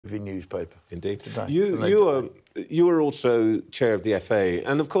every newspaper. Indeed. Today. You were also chair of the FA,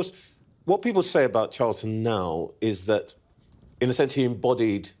 and of course, what people say about Charlton now is that, in a sense, he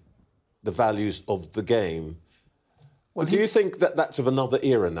embodied the values of the game. Well, do you think that that's of another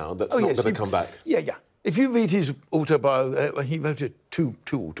era now, that's not going to come back? Yeah. If you read his autobiography, he wrote two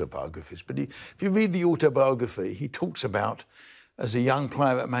autobiographies, but if you read the autobiography, he talks about, as a young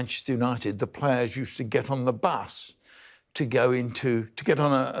player at Manchester United, the players used to get on the bus to get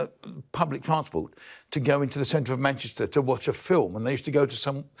on a public transport to go into the centre of Manchester to watch a film, and they used to go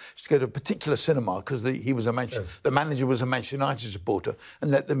to a particular cinema because the manager was a Manchester United supporter, and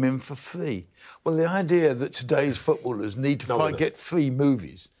let them in for free. Well, the idea that today's footballers need to get free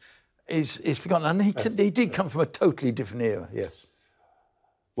movies is forgotten, and he did come from a totally different era. Yes.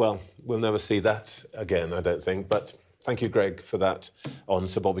 Well, we'll never see that again, I don't think. But thank you, Greg, for that on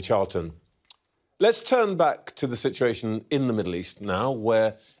Sir Bobby Charlton. Let's turn back to the situation in the Middle East now,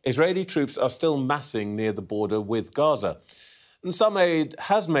 where Israeli troops are still massing near the border with Gaza. And some aid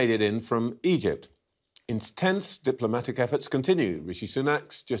has made it in from Egypt. Intense diplomatic efforts continue. Rishi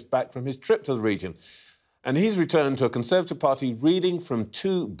Sunak's just back from his trip to the region. And he's returned to a Conservative Party reeling from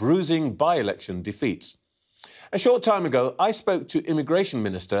 2 bruising by-election defeats. A short time ago, I spoke to Immigration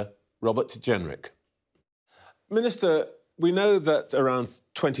Minister Robert Jenrick. Minister, we know that around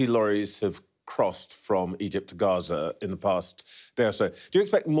 20 lorries have crossed from Egypt to Gaza in the past day or so. Do you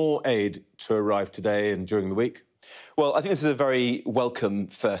expect more aid to arrive today and during the week? Well, I think this is a very welcome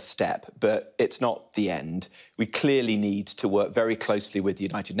first step, but it's not the end. We clearly need to work very closely with the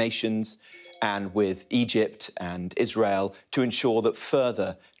United Nations and with Egypt and Israel to ensure that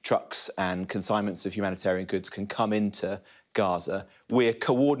further trucks and consignments of humanitarian goods can come into Gaza. We're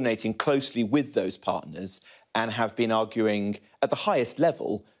coordinating closely with those partners and have been arguing at the highest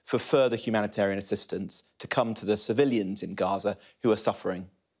level for further humanitarian assistance to come to the civilians in Gaza who are suffering.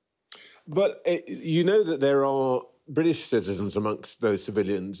 But you know that there are British citizens amongst those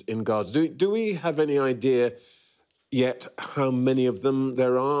civilians in Gaza. Do we have any idea yet how many of them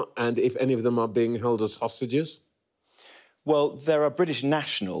there are and if any of them are being held as hostages? Well, there are British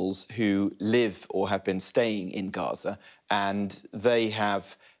nationals who live or have been staying in Gaza, and they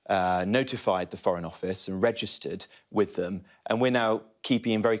have notified the Foreign Office and registered with them, and we're now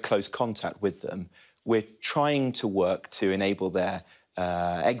keeping in very close contact with them. We're trying to work to enable their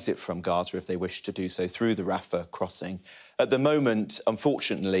exit from Gaza if they wish to do so through the Rafah crossing. At the moment,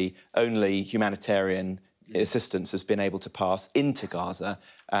 unfortunately, only humanitarian assistance has been able to pass into Gaza,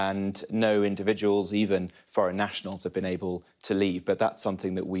 and no individuals, even foreign nationals, have been able to leave. But that's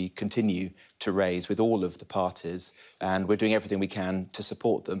something that we continue to raise with all of the parties, and we're doing everything we can to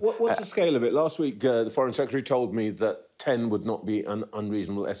support them. What's the scale of it? Last week, the Foreign Secretary told me that 10 would not be an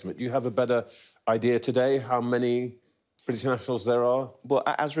unreasonable estimate. Do you have a better idea today how many British nationals there are? Well,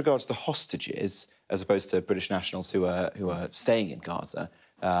 as regards the hostages, as opposed to British nationals who are staying in Gaza,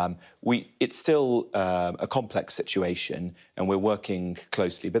 it's still a complex situation, and we're working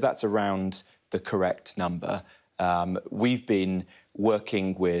closely, but that's around the correct number. We've been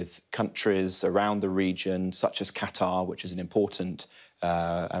working with countries around the region, such as Qatar, which is an important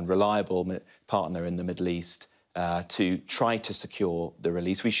and reliable partner in the Middle East, to try to secure the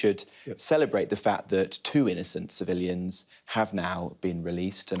release. We should celebrate the fact that 2 innocent civilians have now been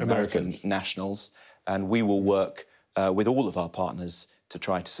released, and American nationals, and we will work with all of our partners to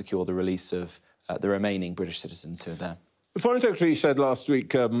try to secure the release of the remaining British citizens who are there. The Foreign Secretary said last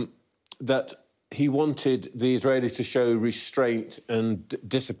week that he wanted the Israelis to show restraint and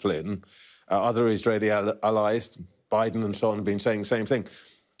discipline. Other Israeli allies, Biden and so on, have been saying the same thing.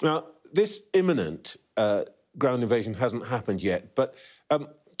 Now, this imminent ground invasion hasn't happened yet, but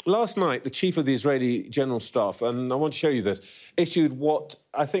last night, the chief of the Israeli General Staff, and I want to show you this, issued what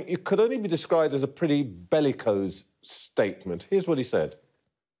I think it could only be described as a pretty bellicose statement. Here's what he said.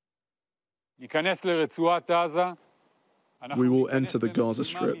 We will enter the Gaza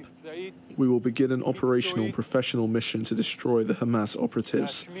Strip. We will begin an operational professional mission to destroy the Hamas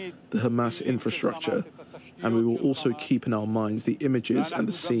operatives, the Hamas infrastructure, and we will also keep in our minds the images and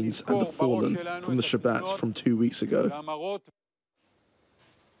the scenes and the fallen from the Shabbats from 2 weeks ago.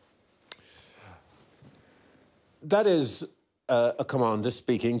 That is a commander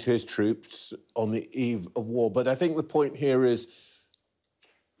speaking to his troops on the eve of war, but I think the point here is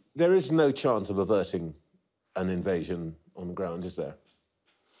there is no chance of averting an invasion on the ground, is there?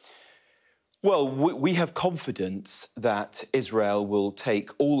 Well, we have confidence that Israel will take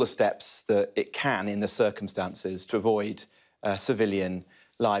all the steps that it can in the circumstances to avoid civilian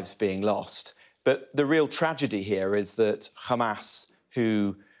lives being lost. But the real tragedy here is that Hamas,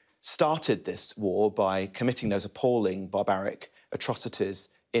 who started this war by committing those appalling barbaric atrocities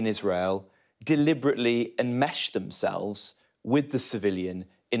in Israel deliberately enmesh themselves with the civilian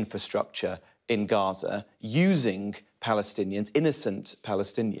infrastructure in Gaza, using Palestinians, innocent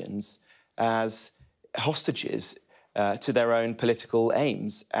Palestinians, as hostages to their own political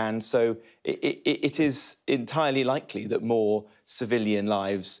aims. And so it is entirely likely that more civilian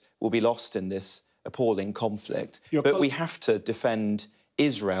lives will be lost in this appalling conflict. But we have to defend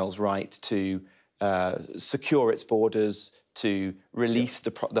Israel's right to secure its borders, to release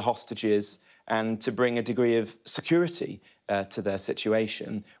the hostages, and to bring a degree of security to their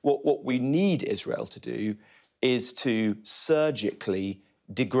situation. What we need Israel to do is to surgically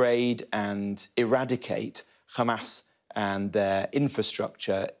degrade and eradicate Hamas and their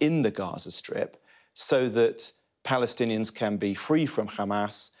infrastructure in the Gaza Strip so that Palestinians can be free from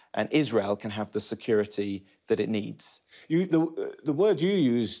Hamas and Israel can have the security that it needs. The word you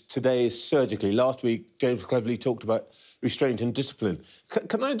used today is surgically. Last week, James Cleverly talked about restraint and discipline.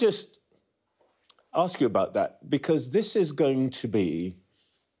 Can I just ask you about that? Because this is going to be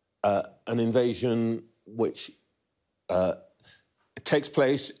an invasion which takes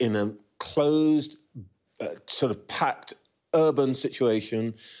place in a closed, sort of packed urban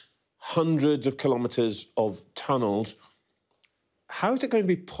situation, hundreds of kilometres of tunnels. How is it going to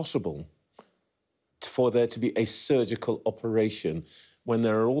be possible for there to be a surgical operation when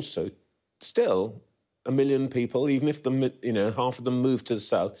there are also still 1 million people, even if half of them move to the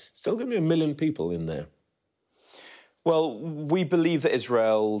south, still going to be 1 million people in there? Well, we believe that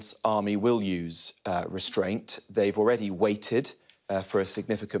Israel's army will use restraint. They've already waited for a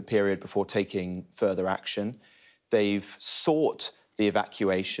significant period before taking further action. They've sought the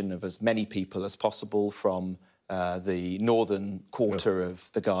evacuation of as many people as possible from the northern quarter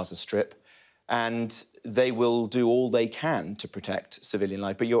of the Gaza Strip, and they will do all they can to protect civilian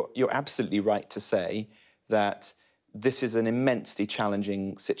life. But you're absolutely right to say that this is an immensely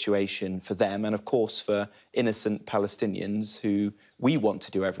challenging situation for them and, of course, for innocent Palestinians who we want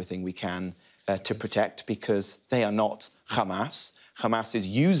to do everything we can to protect, because they are not Hamas. Hamas is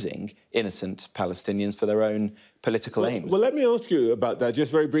using innocent Palestinians for their own political aims. Well, let me ask you about that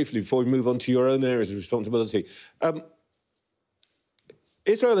just very briefly before we move on to your own areas of responsibility.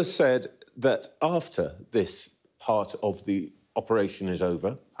 Israel has said that after this part of the operation is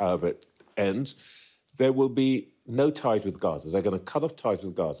over, however it ends, there will be no ties with Gaza. They're going to cut off ties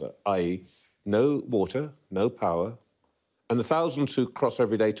with Gaza, i.e. no water, no power, and the thousands who cross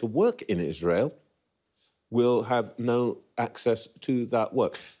every day to work in Israel will have no access to that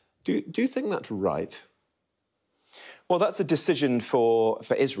work. Do you think that's right? Well, that's a decision for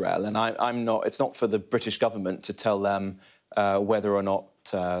Israel, and I'm not. It's not for the British government to tell them whether or not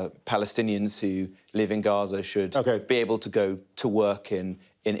Palestinians who live in Gaza should be able to go to work in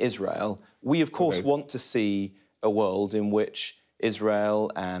Israel. We, of course, want to see a world in which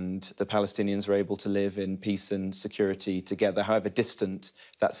Israel and the Palestinians are able to live in peace and security together, however distant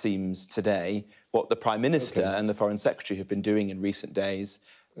that seems today. What the Prime Minister and the Foreign Secretary have been doing in recent days,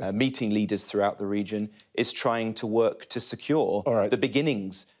 meeting leaders throughout the region, is trying to work to secure the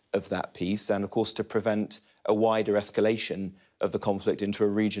beginnings of that peace and, of course, to prevent a wider escalation of the conflict into a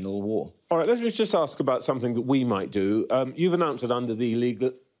regional war. All right, let's just ask about something that we might do. You've announced that under the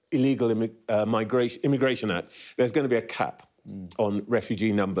Illegal Immigration Act, there's going to be a cap on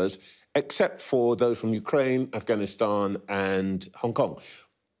refugee numbers, except for those from Ukraine, Afghanistan and Hong Kong.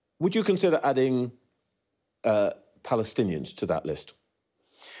 Would you consider adding Palestinians to that list?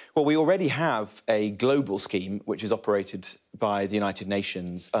 Well, we already have a global scheme which is operated by the United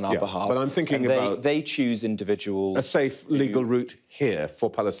Nations on our behalf. But I'm thinking about... They choose individuals... A safe legal route here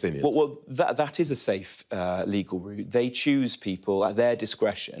for Palestinians. Well, that is a safe legal route. They choose people at their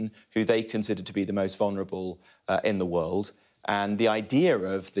discretion who they consider to be the most vulnerable in the world. And the idea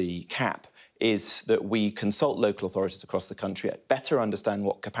of the cap is that we consult local authorities across the country, better understand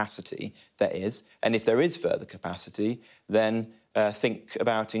what capacity there is, and if there is further capacity, then think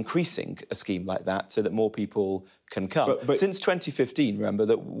about increasing a scheme like that so that more people can come. But since 2015, remember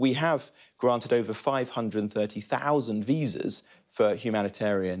that we have granted over 530,000 visas for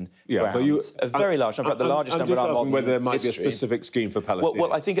humanitarian grounds. A very large number, the largest number in our modern history. Whether there might be a specific scheme for Palestinians.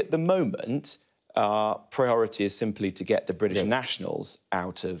 Well, I think at the moment, our priority is simply to get the British nationals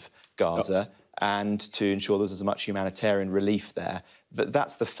out of Gaza and to ensure there's as much humanitarian relief there.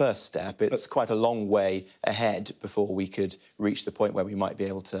 That's the first step. It's quite a long way ahead before we could reach the point where we might be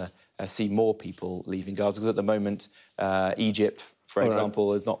able to see more people leaving Gaza, because at the moment, Egypt, for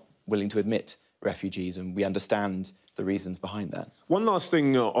example, is not willing to admit refugees, and we understand the reasons behind that. One last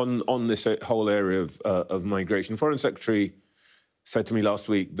thing on this whole area of migration. Foreign Secretary said to me last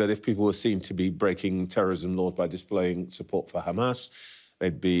week that if people were seen to be breaking terrorism laws by displaying support for Hamas,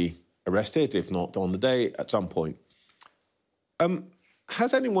 they'd be arrested, if not on the day, at some point.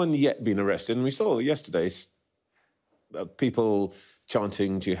 Has anyone yet been arrested? And we saw yesterday people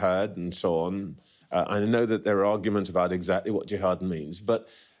chanting jihad and so on. I know that there are arguments about exactly what jihad means, but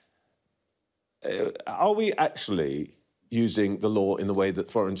are we actually using the law in the way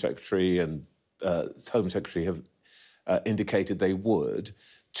that Foreign Secretary and Home Secretary have indicated they would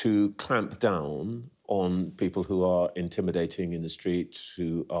to clamp down on people who are intimidating in the streets,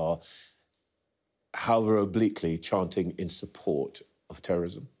 who are, however obliquely, chanting in support of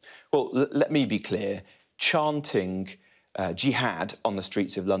terrorism? Well, let me be clear. Chanting jihad on the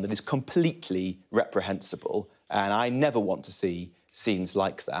streets of London is completely reprehensible, and I never want to see scenes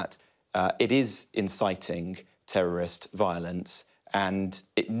like that. It is inciting terrorist violence, and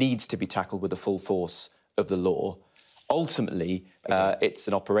it needs to be tackled with the full force of the law. Ultimately, it's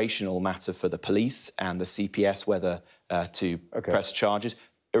an operational matter for the police and the CPS whether to press charges.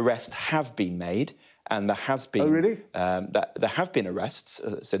 Arrests have been made, and there has been... Oh, really? There have been arrests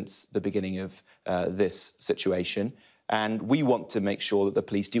since the beginning of this situation, and we want to make sure that the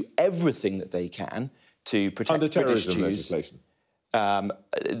police do everything that they can to protect under British terrorism Jews. legislation.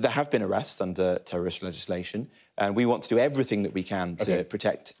 There have been arrests under terrorist legislation, and we want to do everything that we can to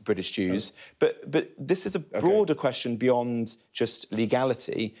protect British Jews. But this is a broader question beyond just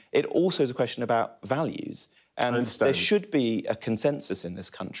legality. It also is a question about values. And there should be a consensus in this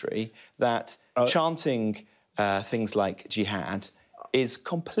country that chanting things like jihad is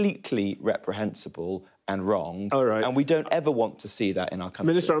completely reprehensible and wrong. And we don't ever want to see that in our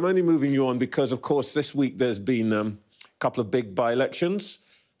country. Minister, I'm only moving you on because, of course, this week there's been couple of big by-elections.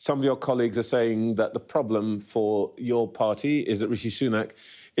 Some of your colleagues are saying that the problem for your party is that Rishi Sunak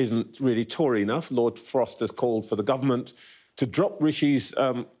isn't really Tory enough. Lord Frost has called for the government to drop Rishi's,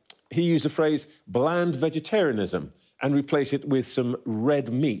 he used the phrase, bland vegetarianism and replace it with some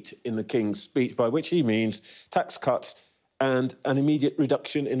red meat in the King's speech, by which he means tax cuts and an immediate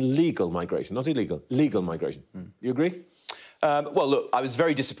reduction in legal migration. Not illegal, legal migration. You agree? Well, look, I was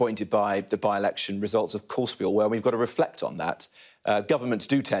very disappointed by the by-election results. Of course we all were. We've got to reflect on that. Governments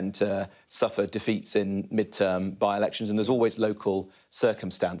do tend to suffer defeats in mid-term by-elections, and there's always local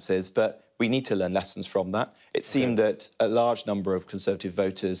circumstances, but we need to learn lessons from that. It seemed that a large number of Conservative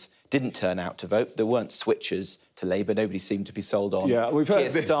voters didn't turn out to vote. There weren't switchers to Labour. Nobody seemed to be sold on. Yeah, we've heard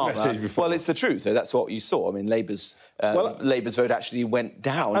this message before. Well, it's the truth. That's what you saw. I mean, Labour's vote actually went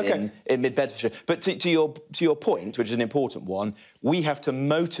down in mid-Bedfordshire. But to your point, which is an important one, we have to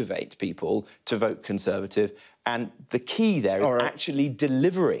motivate people to vote Conservative, and the key there is actually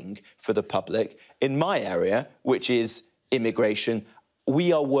delivering for the public. In my area, which is immigration,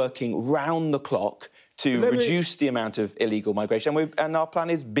 we are working round the clock to reduce the amount of illegal migration, and our plan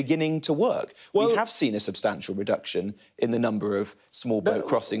is beginning to work. We have seen a substantial reduction in the number of small boat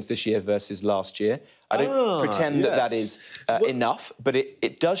crossings this year versus last year. I don't pretend that that is enough, but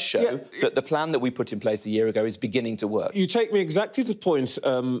it does show that the plan that we put in place a year ago is beginning to work. You take me exactly to the point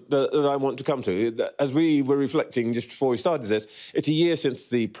that I want to come to. As we were reflecting just before we started this, it's a year since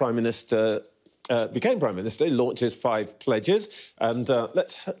the Prime Minister became Prime Minister, he launched his 5 pledges, and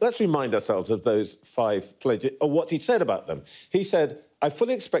let's remind ourselves of those 5 pledges, or what he said about them. He said, I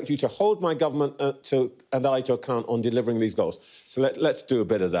fully expect you to hold my government and I to account on delivering these goals. So let's do a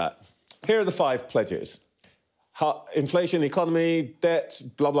bit of that. Here are the 5 pledges. Inflation, economy, debt,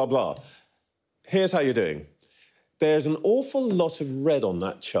 blah, blah, blah. Here's how you're doing. There's an awful lot of red on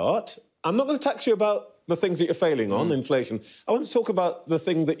that chart. I'm not going to tax you about the things that you're failing on, inflation. I want to talk about the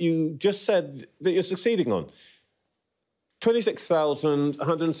thing that you just said that you're succeeding on.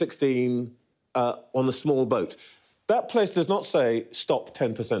 26,116 on a small boat. That pledge does not say stop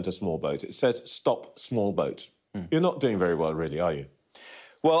 10% of small boat. It says stop small boat. You're not doing very well, really, are you?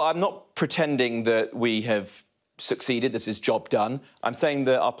 Well, I'm not pretending that we have succeeded, this is job done. I'm saying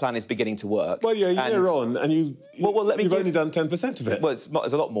that our plan is beginning to work. Well, you're a year on, and you've only done 10% of it. Well, it's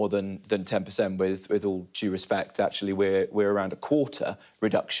a lot more than 10%, with all due respect. Actually, we're around a quarter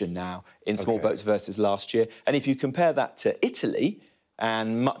reduction now in small boats versus last year. And if you compare that to Italy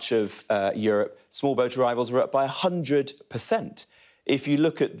and much of Europe, small boat arrivals are up by 100%. If you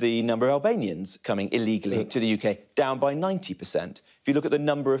look at the number of Albanians coming illegally to the UK, down by 90%. If you look at the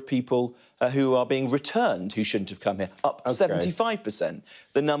number of people who are being returned who shouldn't have come here, up 75%.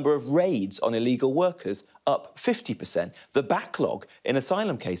 The number of raids on illegal workers, up 50%. The backlog in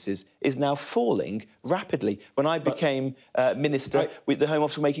asylum cases is now falling rapidly. When I became Minister, the Home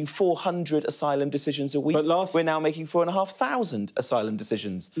Office were making 400 asylum decisions a week. We're now making 4,500 asylum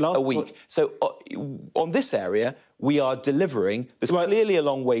decisions a week. So on this area, we are delivering. There's clearly a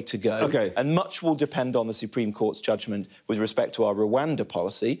long way to go, and much will depend on the Supreme Court's Court's judgment with respect to our Rwanda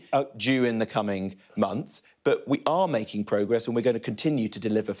policy due in the coming months, but we are making progress and we're going to continue to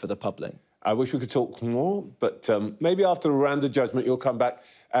deliver for the public. I wish we could talk more, but maybe after the Rwanda judgment you'll come back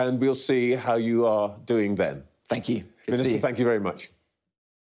and we'll see how you are doing then. Thank you. Good Minister, thank you very much.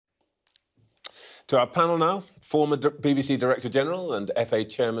 To our panel now, former BBC Director General and FA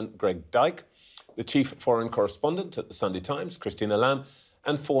Chairman Greg Dyke, the Chief Foreign Correspondent at the Sunday Times, Christina Lamb,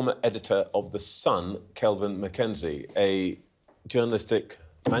 and former editor of The Sun, Kelvin Mackenzie, a journalistic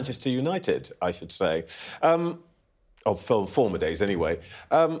Manchester United, I should say, of former days anyway.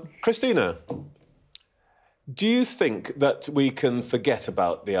 Christina, do you think that we can forget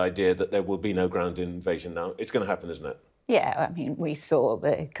about the idea that there will be no ground invasion now? It's going to happen, isn't it? Yeah, I mean, we saw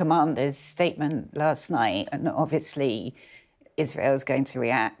the commander's statement last night, and obviously Israel's going to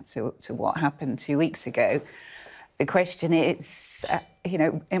react to what happened 2 weeks ago. The question is, you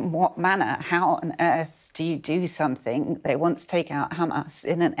know, in what manner? How on earth do you do something? They want to take out Hamas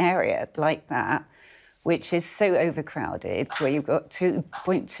in an area like that, which is so overcrowded, where you've got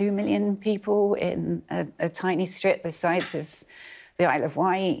 2.2 million people in a tiny strip the size of the Isle of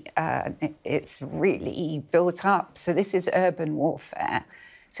Wight. It's really built up. So this is urban warfare.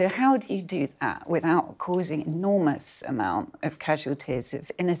 So how do you do that without causing enormous amount of casualties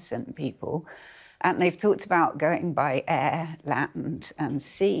of innocent people? And they've talked about going by air, land and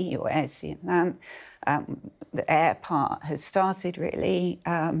sea, or air, sea and land. The air part has started, really.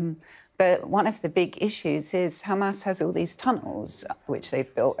 But one of the big issues is Hamas has all these tunnels, which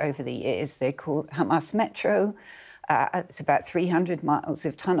they've built over the years. They're called Hamas Metro. It's about 300 miles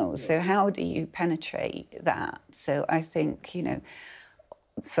of tunnels. So how do you penetrate that? So I think, you know,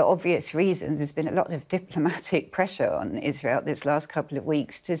 for obvious reasons, there's been a lot of diplomatic pressure on Israel this last couple of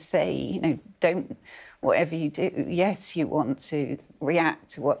weeks to say, you know, don't, whatever you do, yes, you want to react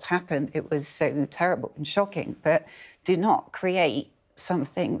to what's happened. It was so terrible and shocking, but do not create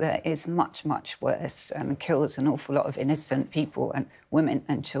something that is much, much worse and kills an awful lot of innocent people and women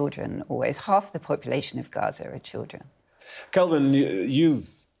and children. Always half the population of Gaza are children. Kelvin, you've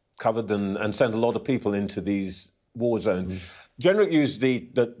covered and sent a lot of people into these war zones. Jenrick used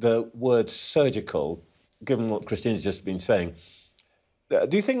the word surgical, given what Christina's just been saying.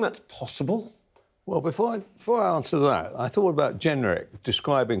 Do you think that's possible? Well, before I answer that, I thought about Jenrick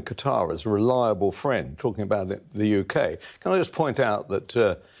describing Qatar as a reliable friend, talking about the UK. Can I just point out that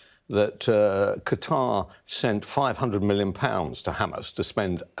Qatar sent £500 million to Hamas to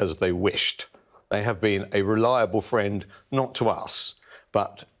spend as they wished. They have been a reliable friend, not to us,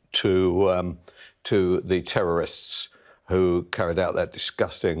 but to the terrorists who carried out that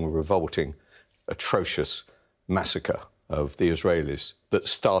disgusting, revolting, atrocious massacre of the Israelis that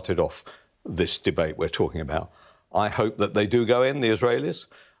started off this debate we're talking about. I hope that they do go in, the Israelis,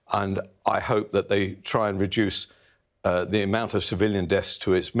 and I hope that they try and reduce the amount of civilian deaths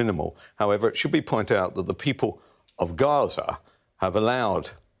to its minimal. However, it should be pointed out that the people of Gaza have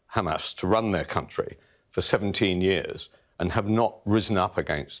allowed Hamas to run their country for 17 years and have not risen up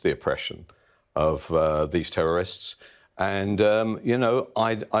against the oppression of these terrorists. And, you know,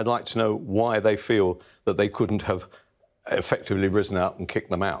 I'd like to know why they feel that they couldn't have effectively risen up and kicked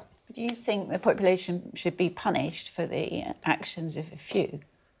them out. Do you think the population should be punished for the actions of a few?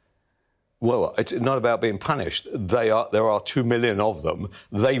 Well, it's not about being punished. There are 2 million of them.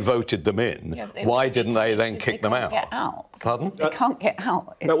 They voted them in. Yeah, why didn't they then kick them out? Get out. Pardon? They can't get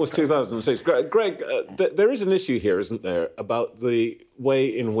out. That was 2006. Greg, there is an issue here, isn't there, about the way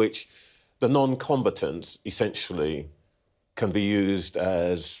in which the non-combatants essentially can be used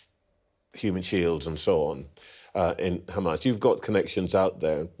as human shields and so on in Hamas. You've got connections out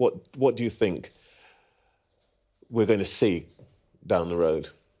there. What do you think we're going to see down the road?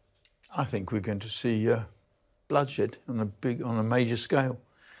 I think we're going to see bloodshed on a major scale.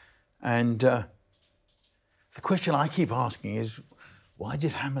 And the question I keep asking is, why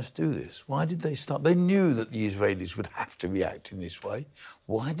did Hamas do this? Why did they start? They knew that the Israelis would have to react in this way.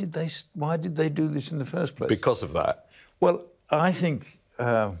 Why did they do this in the first place? Because of that. Well, I think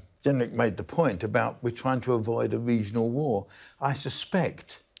Jenrick made the point about we're trying to avoid a regional war. I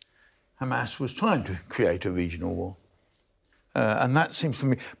suspect Hamas was trying to create a regional war. And that seems to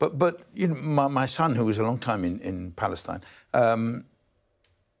me... But you know, my son, who was a long time in Palestine, when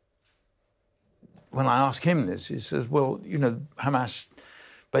I ask him this, he says, well, you know, Hamas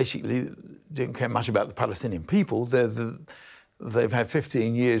basically didn't care much about the Palestinian people. They've had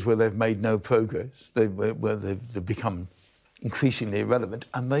 15 years where they've made no progress, where they've become increasingly irrelevant,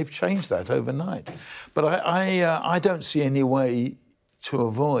 and they've changed that overnight. But I don't see any way to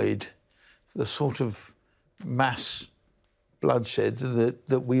avoid the sort of mass bloodshed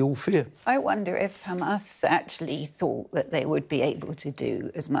that we all fear. I wonder if Hamas actually thought that they would be able to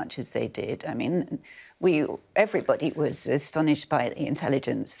do as much as they did. I mean, everybody was astonished by the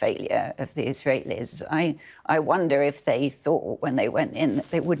intelligence failure of the Israelis. I wonder if they thought when they went in that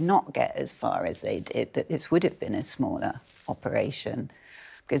they would not get as far as they did, that this would have been a smaller operation.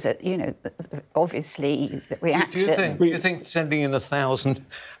 Because, you know, obviously the reaction... Do you think sending in 1,000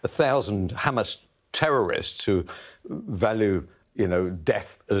 Hamas terrorists who value, you know,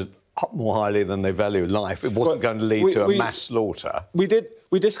 death more highly than they value life, it wasn't going to lead to a mass slaughter?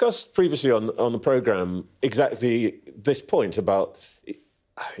 We discussed previously on the programme exactly this point about,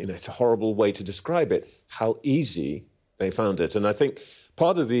 you know, it's a horrible way to describe it, how easy they found it. And I think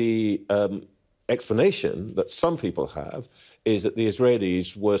part of the explanation that some people have is that the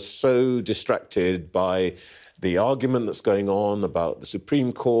Israelis were so distracted by the argument that's going on about the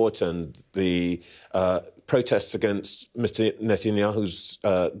Supreme Court and the protests against Mr. Netanyahu's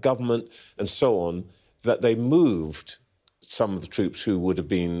government and so on, that they moved some of the troops who would have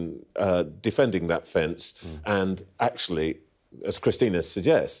been defending that fence. And actually, as Christina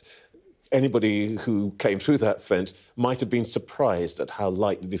suggests, anybody who came through that fence might have been surprised at how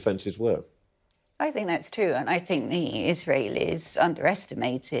light the defences were. I think that's true, and I think the Israelis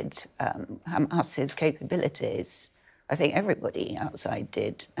underestimated Hamas's capabilities. I think everybody outside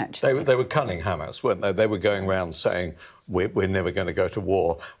did, actually. They were cunning, Hamas, weren't they? They were going around saying, we're never going to go to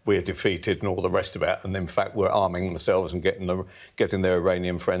war, we're defeated and all the rest of it, and in fact we're arming themselves and getting their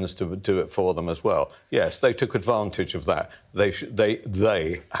Iranian friends to do it for them as well. Yes, they took advantage of that. They,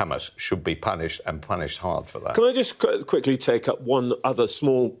 Hamas, should be punished, and punished hard for that. Can I just quickly take up one other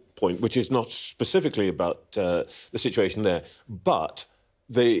small point, which is not specifically about the situation there, but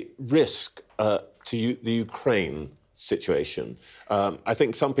the risk to the Ukraine situation. I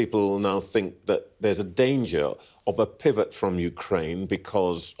think some people now think that there's a danger of a pivot from Ukraine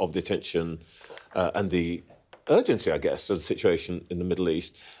because of the tension and the urgency, I guess, of the situation in the Middle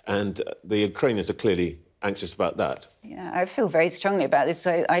East. And the Ukrainians are clearly anxious about that. Yeah, I feel very strongly about this.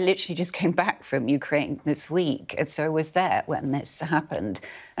 I literally just came back from Ukraine this week, and so I was there when this happened.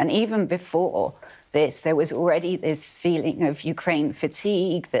 And even before this, there was already this feeling of Ukraine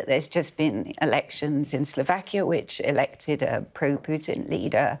fatigue, that there's just been elections in Slovakia, which elected a pro-Putin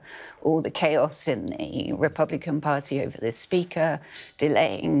leader, all the chaos in the Republican Party over the speaker,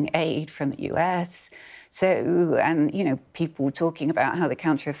 delaying aid from the US. So, and, you know, people talking about how the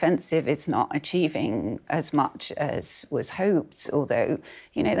counteroffensive is not achieving as much as was hoped, although,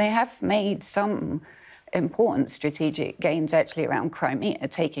 you know, they have made some important strategic gains actually around Crimea,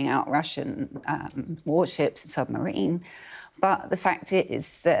 taking out Russian warships and submarine. But the fact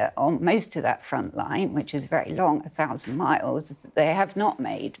is that on most of that front line, which is very long, 1,000 miles, they have not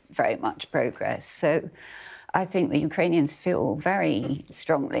made very much progress. So I think the Ukrainians feel very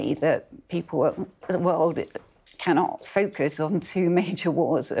strongly that the world cannot focus on two major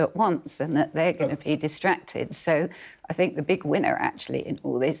wars at once, and that they're going to be distracted. So I think the big winner, actually, in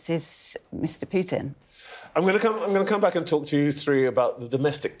all this is Mr. Putin. I'm going to come back and talk to you three about the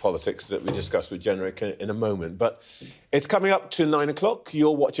domestic politics that we discussed with Jenrick in a moment. But it's coming up to 9 o'clock.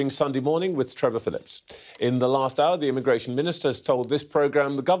 You're watching Sunday Morning with Trevor Phillips. In the last hour, the Immigration Minister has told this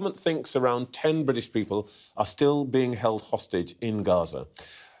programme the government thinks around 10 British people are still being held hostage in Gaza.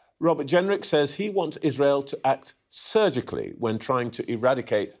 Robert Jenrick says he wants Israel to act surgically when trying to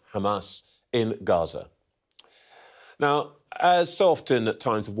eradicate Hamas in Gaza. Now, as so often at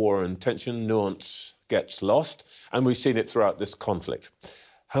times of war and tension, nuance gets lost, and we've seen it throughout this conflict.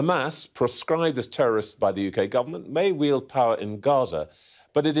 Hamas, proscribed as terrorists by the UK government, may wield power in Gaza,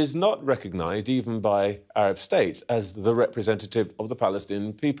 but it is not recognised even by Arab states as the representative of the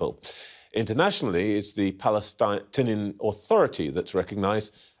Palestinian people. Internationally, it's the Palestinian Authority that's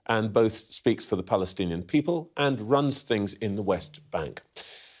recognised and both speaks for the Palestinian people and runs things in the West Bank.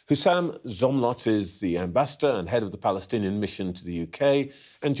 Husam Zomlot is the ambassador and head of the Palestinian mission to the UK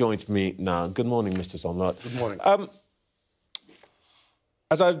and joins me now. Good morning, Mr. Zomlot. Good morning.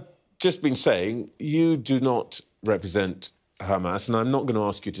 As I've just been saying, you do not represent Hamas, and I'm not going to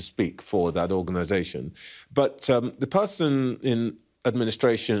ask you to speak for that organisation. But the person in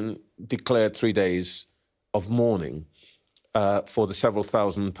administration declared 3 days of mourning for the several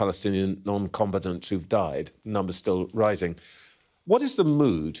thousand Palestinian non-combatants who've died. The number's still rising. What is the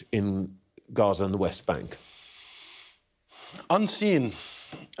mood in Gaza and the West Bank? Unseen,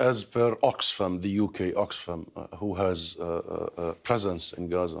 as per Oxfam, the UK Oxfam, who has a presence in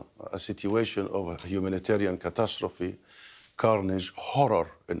Gaza, a situation of a humanitarian catastrophe, carnage, horror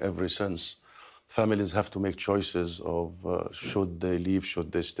in every sense. Families have to make choices of should they leave, should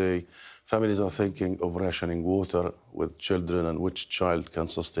they stay. Families are thinking of rationing water with children and which child can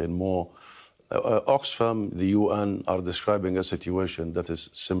sustain more. Oxfam, the UN, are describing a situation that is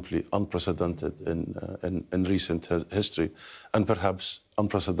simply unprecedented in recent history and perhaps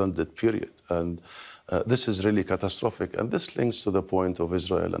unprecedented period. And this is really catastrophic. And this links to the point of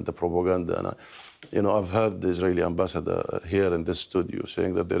Israel and the propaganda. And I've heard the Israeli ambassador here in this studio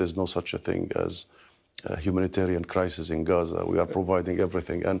saying that there is no such a thing as a humanitarian crisis in Gaza. We are providing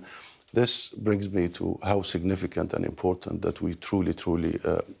everything. And this brings me to how significant and important that we truly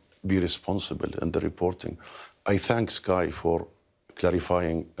be responsible in the reporting. I thank Sky for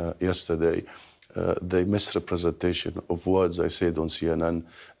clarifying yesterday the misrepresentation of words I said on CNN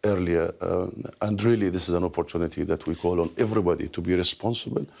earlier. And really, this is an opportunity that we call on everybody to be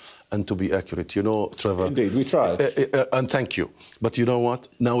responsible and to be accurate. You know, Trevor... Indeed, we tried. And thank you. But you know what?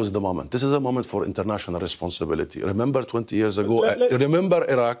 Now is the moment. This is a moment for international responsibility. Remember 20 years ago, remember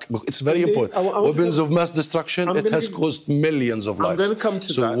Iraq, it's very important. Weapons of mass destruction, it has cost millions of lives. I'm going to come to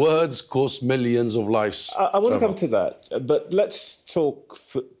that. So words cost millions of lives. I want to come to that, but let's talk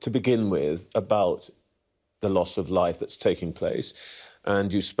to begin with about the loss of life that's taking place.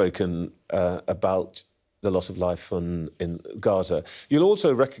 And you've spoken about the loss of life in Gaza. You'll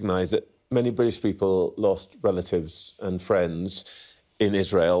also recognise that many British people lost relatives and friends in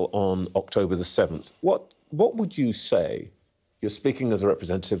Israel on October the 7th. What would you say, you're speaking as a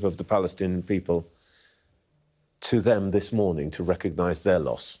representative of the Palestinian people, to them this morning to recognise their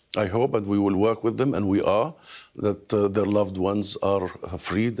loss? I hope, and we will work with them, and we are, that their loved ones are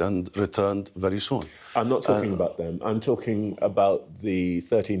freed and returned very soon. I'm not talking about them. I'm talking about the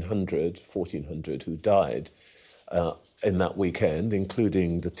 1,300, 1,400 who died in that weekend,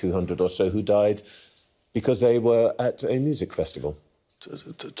 including the 200 or so who died because they were at a music festival.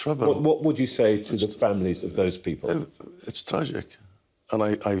 Trevor, what would you say to the families of those people? It's tragic. And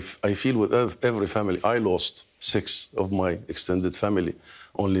I feel with every family. I lost 6 of my extended family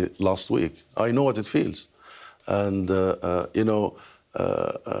only last week. I know what it feels. And,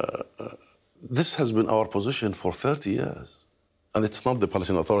 this has been our position for 30 years. And it's not the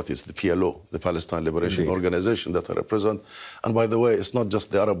Palestinian Authority, it's the PLO, the Palestine Liberation Organization that I represent. And by the way, it's not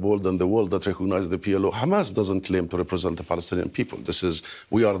just the Arab world and the world that recognize the PLO. Hamas doesn't claim to represent the Palestinian people.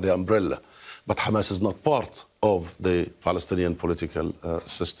 We are the umbrella. But Hamas is not part of the Palestinian political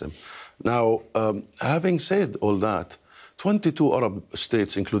system. Now, having said all that, 22 Arab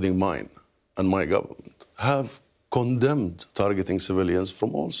states, including mine and my government, have condemned targeting civilians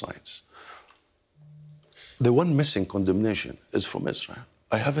from all sides. The one missing condemnation is from Israel.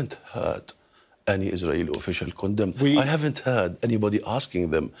 I haven't heard any Israeli official condemn. I haven't heard anybody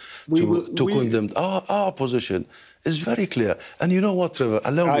asking them to condemn. Our position is very clear. And you know what, Trevor?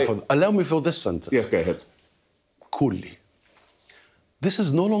 Allow me for this sentence. Yes, go ahead. Coolly. This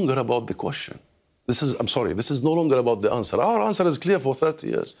is no longer about the question. This is no longer about the answer. Our answer is clear for 30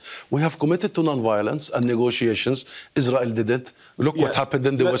 years. We have committed to non-violence and negotiations. Israel didn't. Look what happened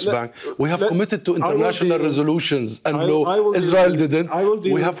in the West Bank. We have committed to international resolutions and no, Israel didn't.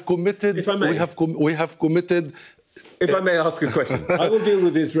 We have committed. We have committed. If I may ask a question, I will deal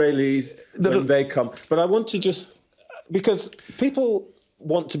with Israelis when they come. But I want to just, because people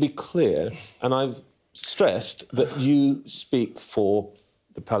want to be clear, and I've stressed that you speak for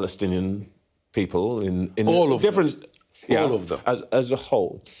the Palestinian people in all of different, them. All of them as a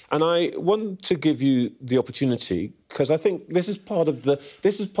whole. And I want to give you the opportunity, because I think this is part of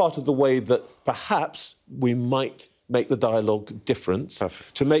the way that perhaps we might make the dialogue different.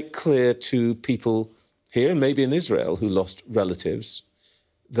 Perfect. To make clear to people here, and maybe in Israel, who lost relatives,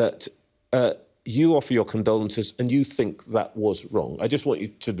 that you offer your condolences and you think that was wrong. I just want you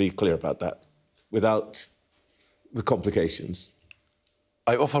to be clear about that, without the complications.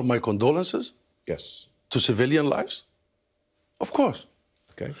 I offer my condolences? Yes. To civilian lives? Of course.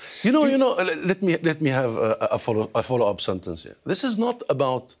 Okay. Let me have a follow-up sentence here. This is not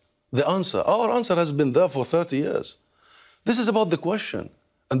about the answer. Our answer has been there for 30 years. This is about the question.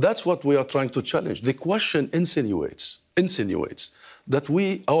 And that's what we are trying to challenge. The question insinuates that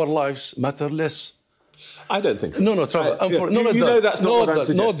our lives matter less. I don't think so. No, Trevor. That's not what I'm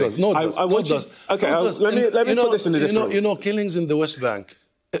suggesting. Let me put this in a different... You know, killings in the West Bank.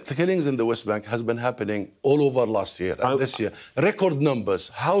 The killings in the West Bank has been happening all over last year and this year. Record numbers,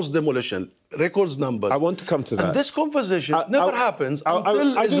 house demolition, records numbers. I want to come to that. And this conversation never happens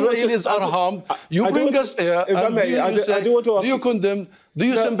until Israelis are harmed. You bring us here, and do you condemn? Do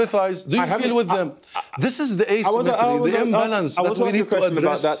you sympathize? Do you feel with them? This is the asymmetry, the imbalance that we need to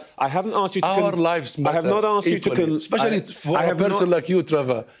address. That. I haven't asked you to... Our lives matter. I have not asked you to... Especially for a person like you,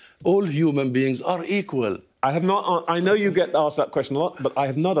 Trevor. All human beings are equal. I have not... I know you get asked that question a lot, but I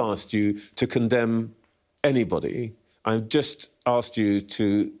have not asked you to condemn anybody. I've just asked you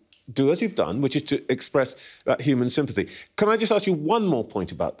to do as you've done, which is to express that human sympathy. Can I just ask you one more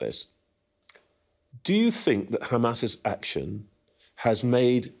point about this? Do you think that Hamas's action has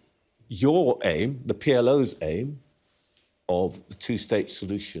made your aim, the PLO's aim, of the two-state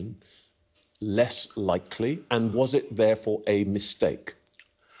solution less likely? And was it therefore a mistake?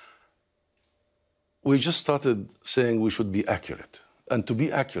 We just started saying we should be accurate. And to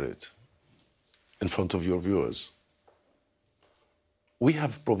be accurate in front of your viewers, we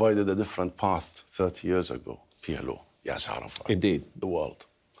have provided a different path 30 years ago, PLO, Yasser Arafat. Indeed. The world.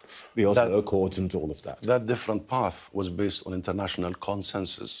 The Oslo Accords and all of that. That different path was based on international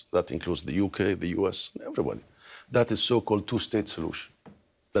consensus. That includes the UK, the US, and everybody. That is so-called two-state solution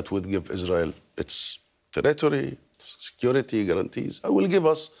that would give Israel its territory, its security guarantees, and will give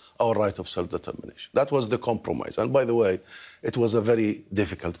us our right of self-determination. That was the compromise. And by the way, it was a very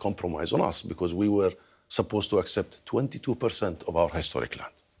difficult compromise on us because we were supposed to accept 22% of our historic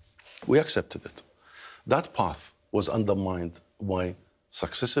land. We accepted it. That path was undermined by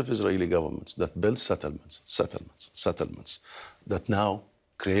successive Israeli governments that built settlements, that now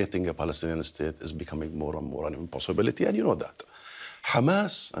creating a Palestinian state is becoming more and more an impossibility, and you know that.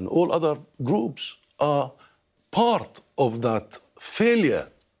 Hamas and all other groups are part of that failure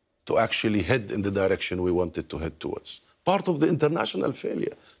to actually head in the direction we wanted to head towards. Part of the international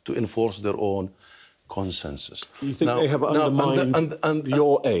failure to enforce their own consensus. You think they have undermined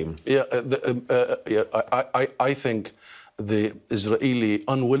your aim? Yeah, I think the Israeli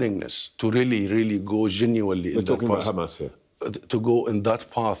unwillingness to really go genuinely in that path. We're talking about Hamas here. To go in that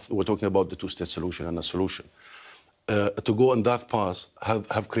path, we're talking about the two-state solution and a solution. To go in that path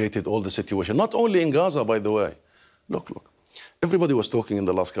have created all the situation, not only in Gaza, by the way. Look. Everybody was talking in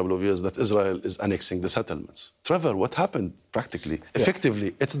the last couple of years that Israel is annexing the settlements. Trevor, what happened practically?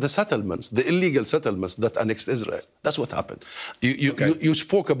 Effectively, it's the settlements, the illegal settlements that annexed Israel. That's what happened. You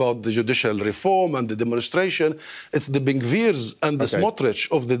spoke about the judicial reform and the demonstration. It's the Ben-Gvirs and the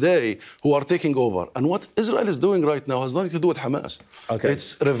Smotrich of the day who are taking over. And what Israel is doing right now has nothing to do with Hamas.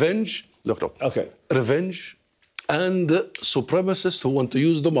 It's revenge. Look. Revenge. And supremacists who want to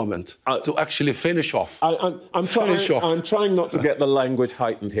use the moment to actually finish off. I'm trying not to get the language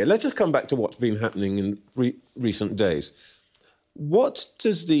heightened here. Let's just come back to what's been happening in recent days. What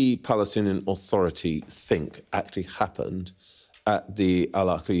does the Palestinian Authority think actually happened at the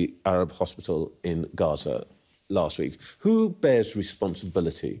Al-Aqli Arab Hospital in Gaza last week? Who bears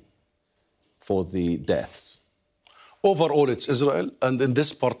responsibility for the deaths? Overall, it's Israel, and in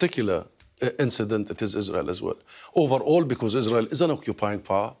this particular incident, it is Israel as well. Overall, because Israel is an occupying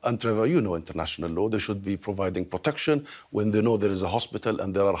power, and Trevor, you know international law, they should be providing protection when they know there is a hospital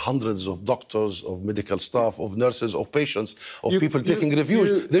and there are hundreds of doctors, of medical staff, of nurses, of patients, of people taking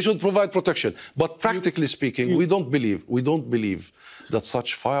refuge. They should provide protection. But practically speaking, we don't believe that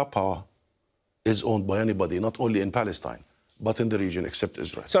such firepower is owned by anybody, not only in Palestine, but in the region, except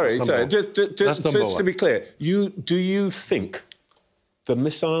Israel. Sorry, just to be clear, do you think the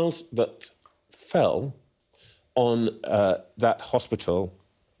missiles that fell on that hospital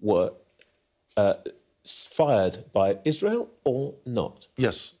were fired by Israel or not?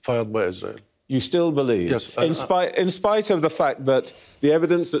 Yes, fired by Israel. You still believe? Yes. In spite of the fact that the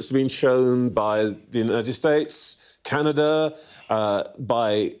evidence that's been shown by the United States, Canada,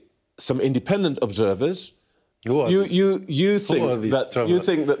 by some independent observers, you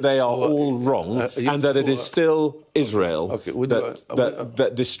think that they are all wrong and that it is still Israel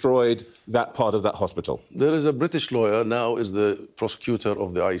that destroyed that part of that hospital? There is a British lawyer now is the prosecutor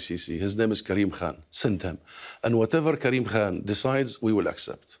of the ICC. His name is Karim Khan. Send him. And whatever Karim Khan decides, we will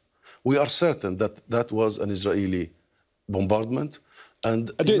accept. We are certain that that was an Israeli bombardment.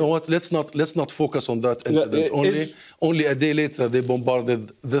 And you know what? Let's not focus on that incident. Only a day later, they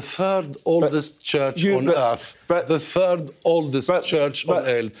bombarded the third oldest church on earth. The third oldest church on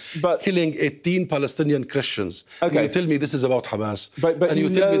earth, killing 18 Palestinian Christians. Okay. You tell me this is about Hamas, and you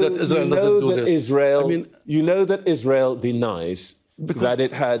tell me that Israel doesn't do this. You know that Israel denies that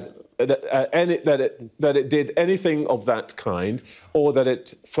it had that it did anything of that kind, or that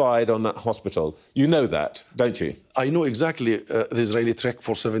it fired on that hospital. You know that, don't you? I know exactly the Israeli trek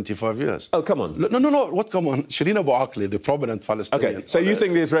for 75 years. Oh, come on. No, what come on? Shireen Abu Akleh, the prominent Palestinian. Okay, so you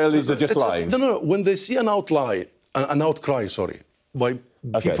think the Israelis are just lying? No. When they see an outcry, by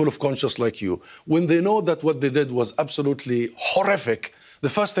people of conscience like you, when they know that what they did was absolutely horrific, the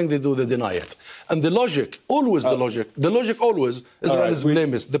first thing they do, they deny it. And the logic always, Israel is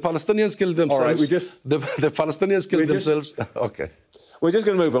blameless. The Palestinians killed themselves. All right, the Palestinians killed themselves. Okay. We're just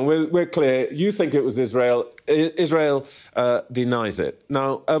going to move on. We're clear. You think it was Israel. Israel denies it.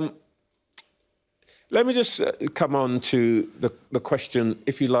 Now, let me just come on to the question,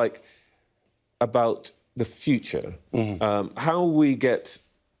 if you like, about the future, how we get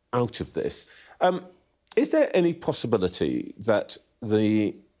out of this. Is there any possibility that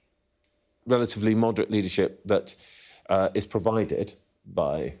the relatively moderate leadership that is provided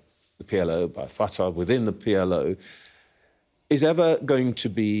by the PLO, by Fatah, within the PLO, is ever going to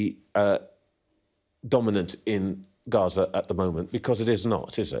be dominant in Gaza at the moment? Because it is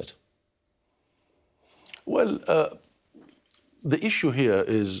not, is it? Well, the issue here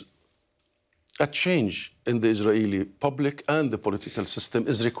is a change in the Israeli public and the political system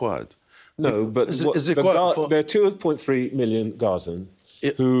is required. No, but there are 2.3 million Gazans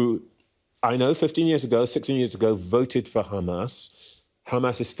who, I know, 15 years ago, 16 years ago, voted for Hamas.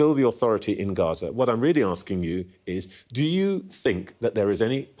 Hamas is still the authority in Gaza. What I'm really asking you is, do you think that there is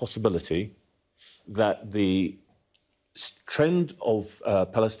any possibility that the trend of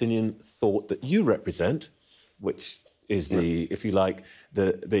Palestinian thought that you represent, which is the, if you like,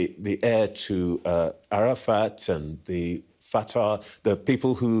 the heir to Arafat and the Fatah, the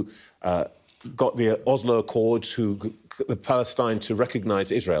people who got the Oslo Accords, the Palestine to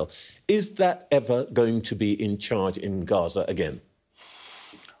recognise Israel, is that ever going to be in charge in Gaza again?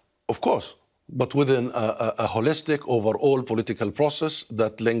 Of course, but within a holistic, overall political process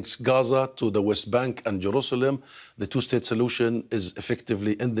that links Gaza to the West Bank and Jerusalem. The two-state solution is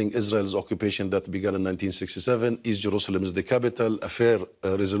effectively ending Israel's occupation that began in 1967. East Jerusalem is the capital, a fair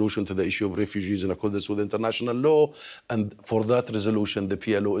resolution to the issue of refugees in accordance with international law. And for that resolution, the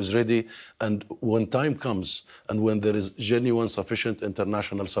PLO is ready. And when time comes, and when there is genuine, sufficient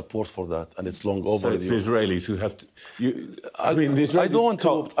international support for that, and it's long overdue. So it's the Israelis who have to... I mean, the Israelis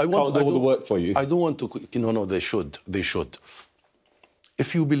can't do all the work for you. I don't want to... No, they should. They should.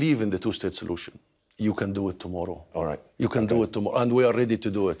 If you believe in the two-state solution, you can do it tomorrow. All right. You can do it tomorrow, and we are ready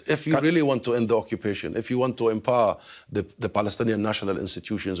to do it. If you really want to end the occupation, if you want to empower the Palestinian national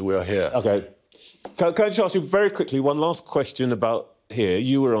institutions, we are here. OK. Can I just ask you very quickly one last question about here?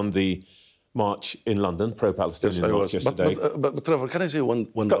 You were on the march in London, pro-Palestinian march yesterday. But Trevor, can I say one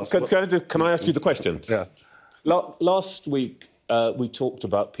last... Can I ask you the question? Yeah. Last week, we talked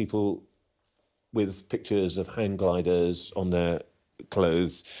about people with pictures of hang gliders on their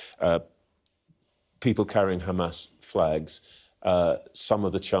clothes, people carrying Hamas flags, some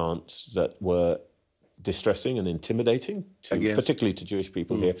of the chants that were distressing and intimidating, particularly to Jewish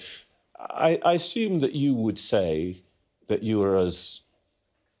people here. I assume that you would say that you were as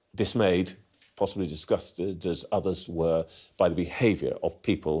dismayed, possibly disgusted, as others were by the behaviour of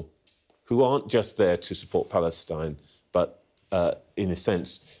people who aren't just there to support Palestine, but in a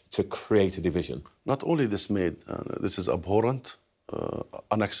sense, to create a division. Not only dismayed, this is abhorrent,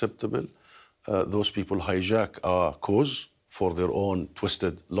 unacceptable. Those people hijack our cause for their own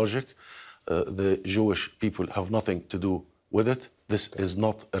twisted logic. The Jewish people have nothing to do with it. This is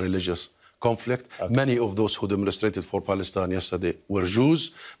not a religious conflict. Okay. Many of those who demonstrated for Palestine yesterday were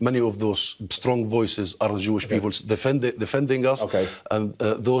Jews. Many of those strong voices are Jewish people defending us. Okay. And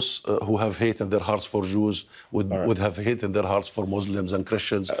those who have hate in their hearts for Jews would have hate in their hearts for Muslims and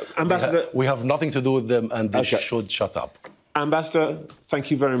Christians. Ambassador, we have nothing to do with them, and they should shut up. Ambassador,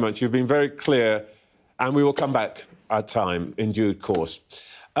 thank you very much. You've been very clear, and we will come back at time in due course.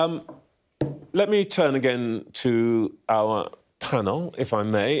 Let me turn again to our panel, if I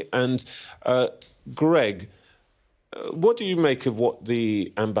may. And Greg, what do you make of what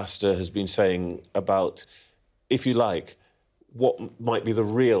the ambassador has been saying about, if you like, what might be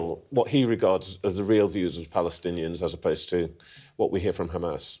what he regards as the real views of Palestinians as opposed to what we hear from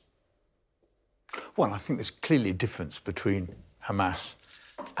Hamas? Well, I think there's clearly a difference between Hamas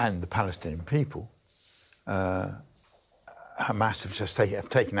and the Palestinian people. Hamas have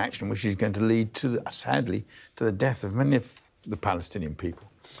taken action which is going to lead to, sadly, to the death of many of the Palestinian people.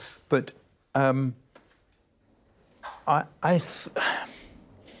 But what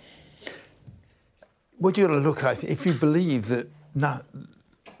you've got to look at, if you believe that... Now,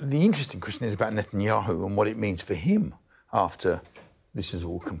 the interesting question is about Netanyahu and what it means for him after this is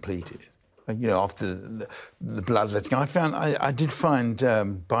all completed. You know, after the bloodletting, I did find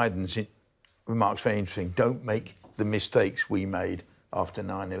Biden's remarks very interesting. Don't make the mistakes we made after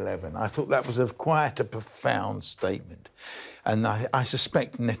 9/11. I thought that was quite a profound statement. And I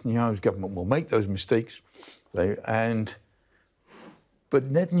suspect Netanyahu's government will make those mistakes. But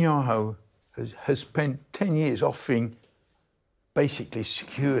Netanyahu has spent 10 years offering basically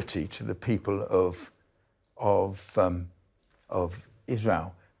security to the people of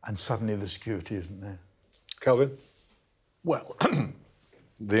Israel, and suddenly the security isn't there. Kelvin? Well,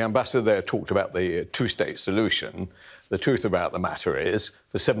 the ambassador there talked about the two-state solution. The truth about the matter is,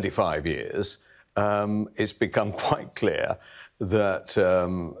 for 75 years, it's become quite clear that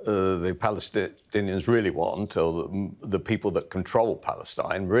the Palestinians really want, or the people that control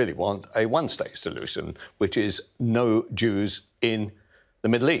Palestine really want, a one-state solution, which is no Jews in the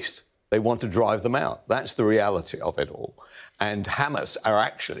Middle East. They want to drive them out. That's the reality of it all. And Hamas are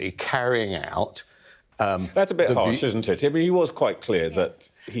actually carrying out... That's a bit harsh, isn't it? I mean, he was quite clear that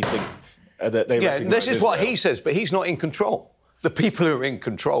he thinks that they recognise this is what he says, but he's not in control. The people who are in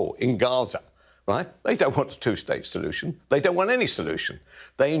control in Gaza, right, they don't want a two-state solution. They don't want any solution.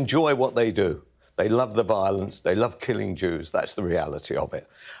 They enjoy what they do. They love the violence. They love killing Jews. That's the reality of it.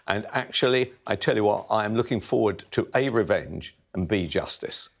 And actually, I tell you what, I am looking forward to A, revenge, and B,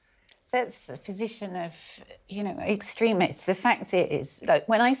 justice. That's the position of, you know, extremists. The fact is, like,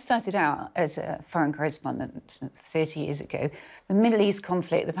 when I started out as a foreign correspondent 30 years ago, the Middle East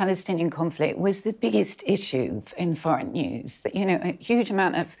conflict, the Palestinian conflict, was the biggest issue in foreign news. You know, a huge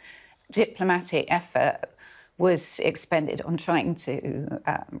amount of diplomatic effort was expended on trying to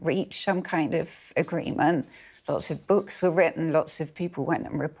reach some kind of agreement. Lots of books were written, lots of people went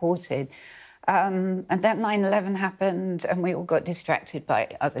and reported. And then 9/11 happened and we all got distracted by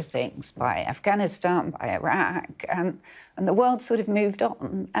other things, by Afghanistan, by Iraq, and the world sort of moved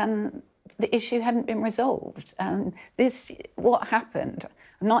on and the issue hadn't been resolved. And what happened,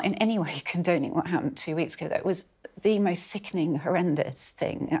 I'm not in any way condoning what happened 2 weeks ago. That was the most sickening, horrendous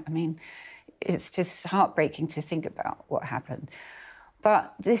thing. I mean, it's just heartbreaking to think about what happened.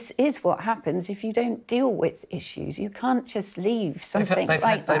 But this is what happens if you don't deal with issues. You can't just leave something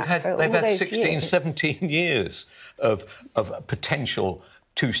like that. They've had 16, 17 years of a potential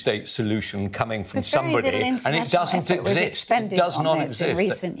two-state solution coming from somebody, and it doesn't exist. It does not exist in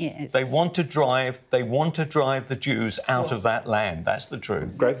recent years. They want to drive the Jews out of that land. That's the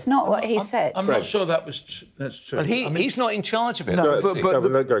truth. That's not what he said. I'm not sure that's true. But he's not in charge of it. No,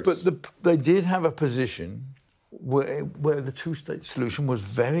 but they did have a position where the two-state solution was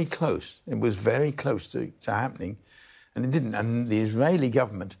very close. It was very close to happening, and it didn't. And the Israeli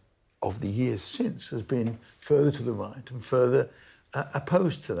government of the years since has been further to the right and further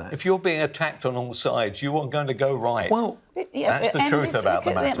opposed to that. If you're being attacked on all sides, you are going to go right. Well, that's the truth about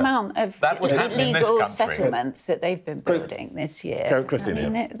the matter. The amount of illegal settlements that they've been building this year.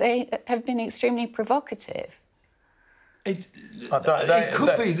 They have been extremely provocative. It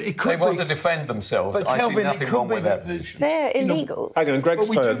could be. They want to defend themselves. But I Kelvin, see nothing wrong with that position. They're illegal. Hang on, Greg's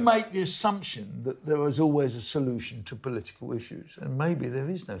but we turn. do make the assumption that there is always a solution to political issues, and maybe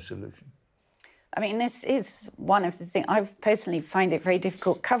there is no solution. I mean, this is one of the things I personally find it very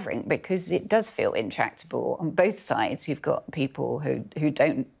difficult covering because it does feel intractable on both sides. You've got people who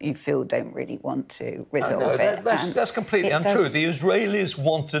don't really want to resolve it. That's completely untrue. The Israelis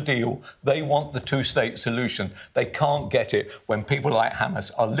want a deal. They want the two-state solution. They can't get it when people like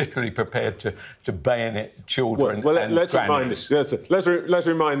Hamas are literally prepared to bayonet children and let's grannies. Let's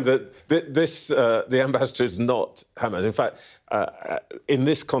remind that the ambassador is not Hamas. In fact, in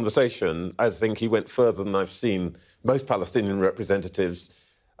this conversation, I think he went further than I've seen most Palestinian representatives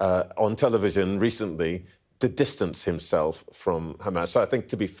on television recently to distance himself from Hamas. So I think,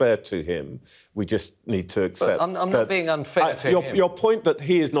 to be fair to him, we just need to accept... But I'm not being unfair to him. Your point that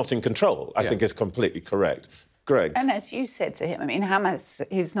he is not in control, I think, is completely correct. Greg? And as you said to him, I mean, Hamas,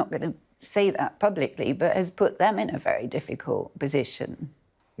 who's not going to say that publicly, but has put them in a very difficult position.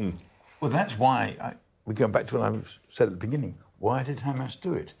 Well, that's why... we go back to what I said at the beginning. Why did Hamas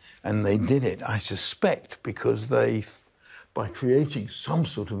do it? And they did it, I suspect, because by creating some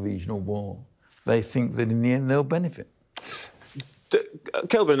sort of regional war, they think that in the end they'll benefit.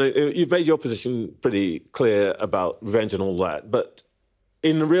 Kelvin, you've made your position pretty clear about revenge and all that, but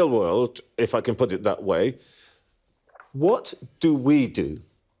in the real world, if I can put it that way, what do we do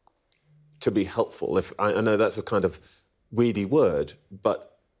to be helpful? I know that's a kind of weedy word, but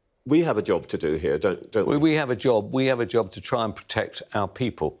we have a job to do here, don't we? We have a job. We have a job to try and protect our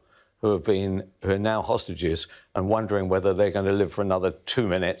people who are now hostages and wondering whether they're going to live for another 2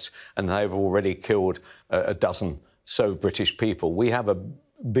 minutes, and they've already killed a dozen so have British people. We have a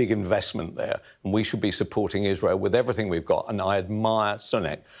big investment there, and we should be supporting Israel with everything we've got. And I admire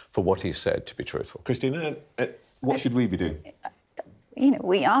Sunak for what he said, to be truthful. Christina, what should we be doing? You know,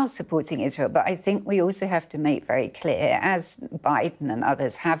 we are supporting Israel, but I think we also have to make very clear, as Biden and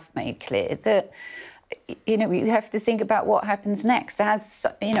others have made clear, that, you know, you have to think about what happens next. As,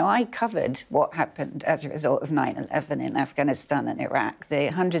 you know, I covered what happened as a result of 9/11 in Afghanistan and Iraq, the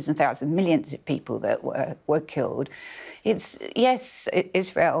hundreds and thousands, millions of people that were killed. Yes,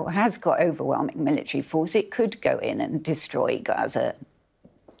 Israel has got overwhelming military force. It could go in and destroy Gaza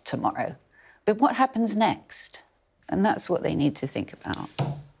tomorrow. But what happens next? And that's what they need to think about.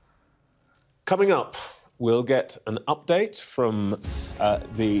 Coming up, we'll get an update from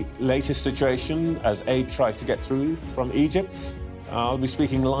the latest situation as aid tries to get through from Egypt. I'll be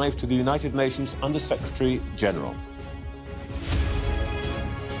speaking live to the United Nations Under-Secretary General.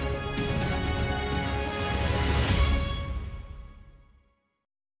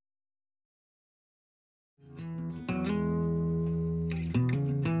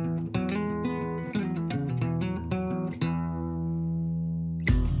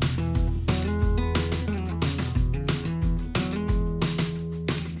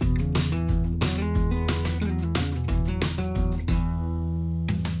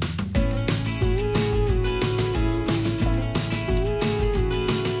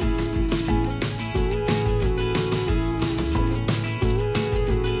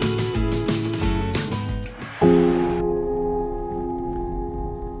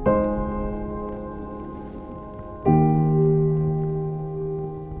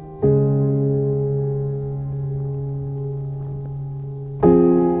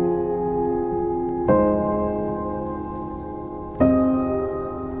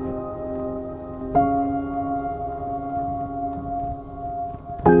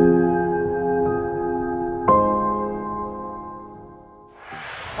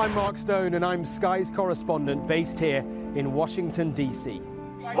 I'm Mark Stone and I'm Sky's correspondent based here in Washington, D.C.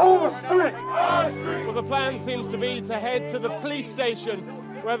 Well, the plan seems to be to head to the police station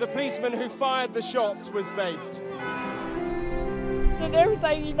where the policeman who fired the shots was based. And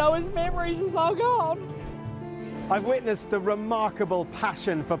everything, you know, his memories is all gone. I've witnessed the remarkable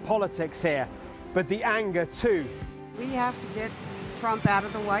passion for politics here, but the anger too. We have to get Trump out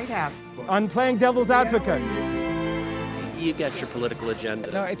of the White House. I'm playing devil's advocate. You got your political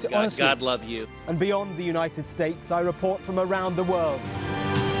agenda. No, it's honestly... God love you. And beyond the United States, I report from around the world.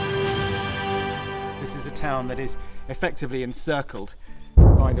 This is a town that is effectively encircled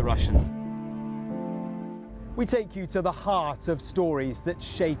by the Russians. We take you to the heart of stories that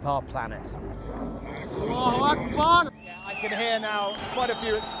shape our planet. Yeah, I can hear now quite a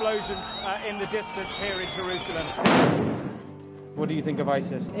few explosions in the distance here in Jerusalem. What do you think of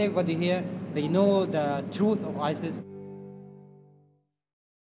ISIS? Everybody here, they know the truth of ISIS.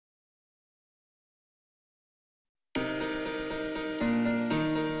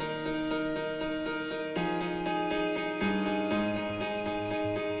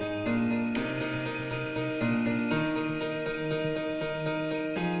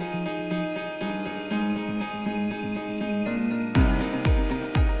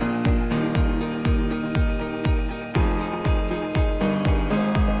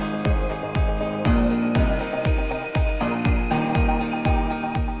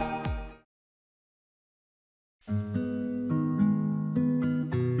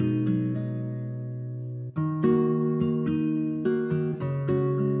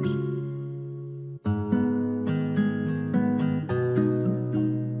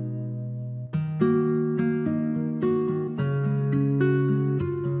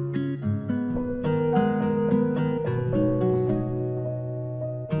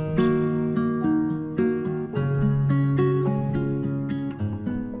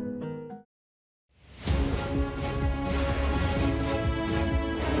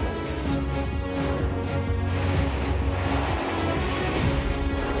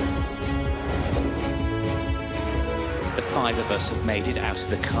 The 5 of us have made it out of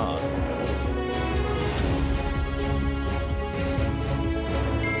the car.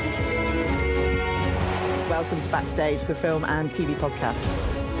 Welcome to Backstage, the film and TV podcast.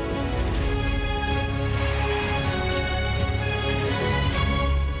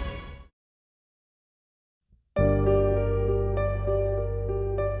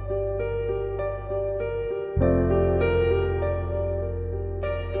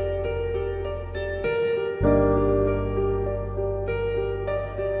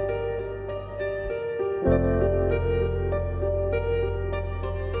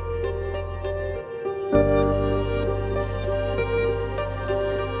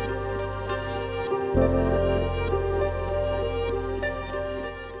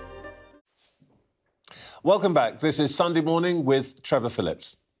 Welcome back. This is Sunday Morning with Trevor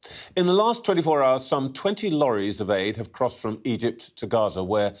Phillips. In the last 24 hours, some 20 lorries of aid have crossed from Egypt to Gaza,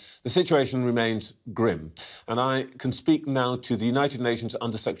 where the situation remains grim. And I can speak now to the United Nations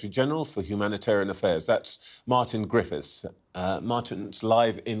Under-Secretary-General for Humanitarian Affairs. That's Martin Griffiths. Martin's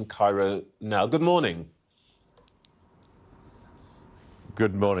live in Cairo now. Good morning.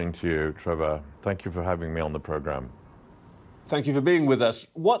 Good morning to you, Trevor. Thank you for having me on the programme. Thank you for being with us.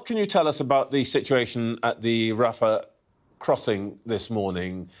 What can you tell us about the situation at the Rafah crossing this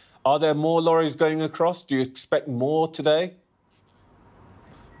morning? Are there more lorries going across? Do you expect more today?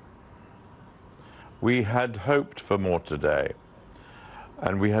 We had hoped for more today.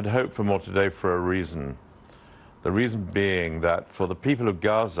 And we had hoped for more today for a reason. The reason being that for the people of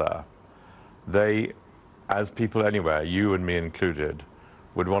Gaza, they, as people anywhere, you and me included,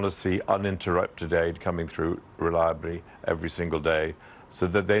 would want to see uninterrupted aid coming through reliably every single day so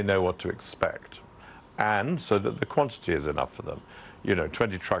that they know what to expect and so that the quantity is enough for them. You know,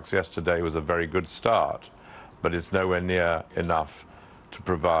 20 trucks yesterday was a very good start, but it's nowhere near enough to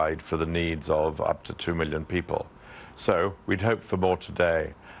provide for the needs of up to 2 million people. So we'd hope for more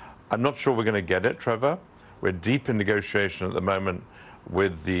today. I'm not sure we're going to get it, Trevor. We're deep in negotiation at the moment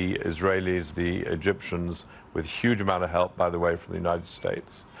with the Israelis, the Egyptians, with huge amount of help, by the way, from the United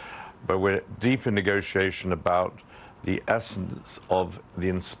States. But we're deep in negotiation about the essence of the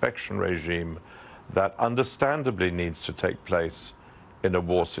inspection regime that understandably needs to take place in a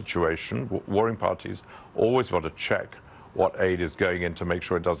war situation. Warring parties always want to check what aid is going in to make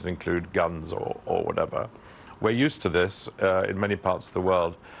sure it doesn't include guns or whatever. We're used to this in many parts of the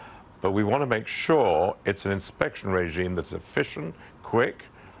world, but we want to make sure it's an inspection regime that's efficient, quick,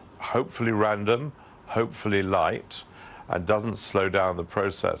 hopefully random, hopefully light, and doesn't slow down the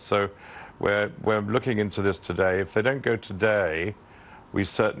process. So we're looking into this today. If they don't go today, we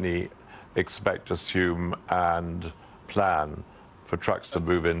certainly expect, assume, and plan for trucks to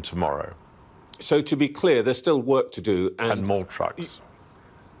move in tomorrow. So to be clear, there's still work to do. And more trucks.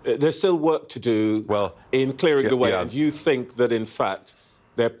 There's still work to do in clearing the way. And you think that, in fact,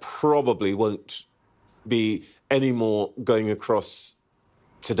 there probably won't be any more going across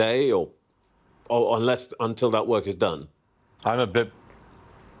today or until that work is done? I'm a bit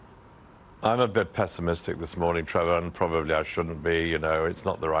pessimistic this morning, Trevor, and probably I shouldn't be. You know, it's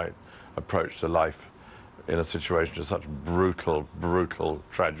not the right approach to life in a situation of such brutal, brutal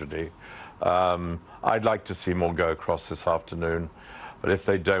tragedy. I'd like to see more go across this afternoon, but if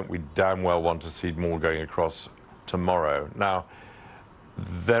they don't, we damn well want to see more going across tomorrow. Now,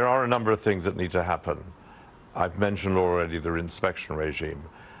 there are a number of things that need to happen. I've mentioned already the inspection regime.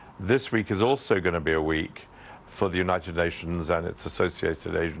 This week is also going to be a week for the United Nations and its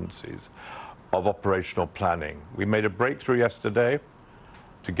associated agencies of operational planning. We made a breakthrough yesterday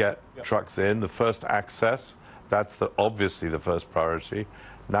to get trucks in, the first access. That's obviously the first priority.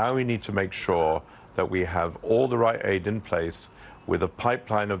 Now we need to make sure that we have all the right aid in place with a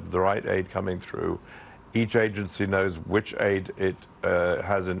pipeline of the right aid coming through. Each agency knows which aid it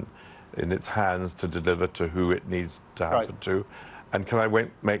has in its hands to deliver to who it needs to happen to. And can I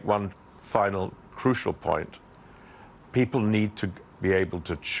make one final crucial point? People need to be able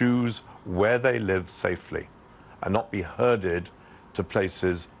to choose where they live safely and not be herded to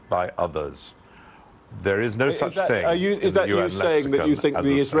places by others. There is no such thing. Is that you saying that you think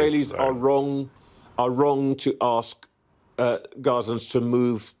the Israelis are wrong to ask Gazans to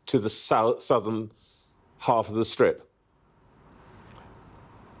move to the southern half of the Strip?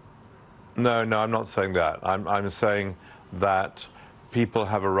 No, I'm not saying that. I'm saying that people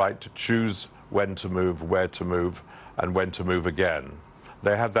have a right to choose when to move, where to move, and when to move again.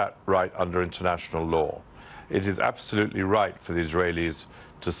 They have that right under international law. It is absolutely right for the Israelis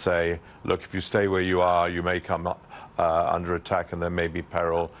to say, look, if you stay where you are, you may come up, under attack and there may be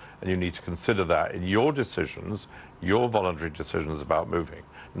peril, and you need to consider that in your decisions, your voluntary decisions about moving.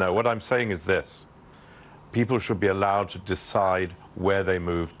 No, what I'm saying is this. People should be allowed to decide where they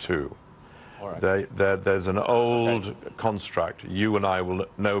move to. There's an old construct. You and I will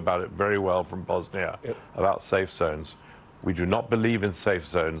know about it very well from Bosnia about safe zones. We do not believe in safe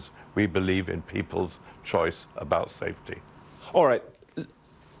zones. We believe in people's choice about safety. All right.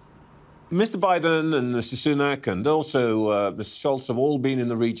 Mr. Biden and Mr. Sunak and also Mr. Scholz have all been in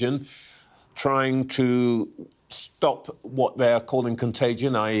the region trying to stop what they are calling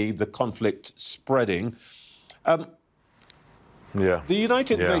contagion, i.e. the conflict spreading. The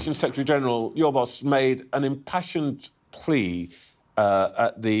United Nations Secretary-General, your boss, made an impassioned plea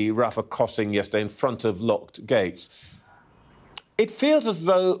at the Rafah crossing yesterday in front of locked gates. It feels as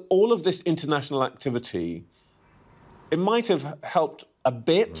though all of this international activity, it might have helped a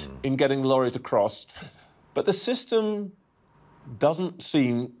bit in getting lorries across, But the system doesn't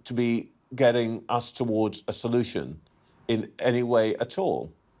seem to be getting us towards a solution in any way at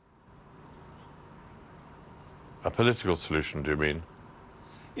all. A political solution, do you mean?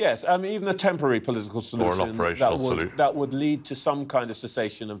 Yes, I mean, even a temporary political solution or an operational solution that would lead to some kind of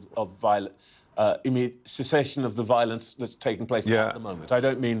cessation of violence, cessation of the violence that's taking place at the moment. I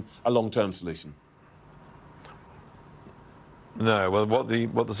don't mean a long-term solution. No, well, what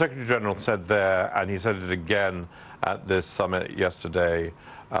the Secretary General said there, and he said it again at this summit yesterday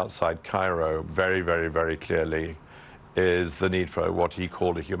outside Cairo, very, very, very clearly, is the need for what he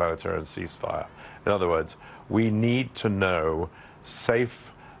called a humanitarian ceasefire. In other words, we need to know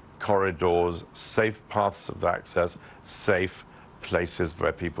safe corridors, safe paths of access, safe places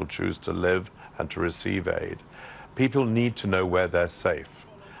where people choose to live and to receive aid. People need to know where they're safe.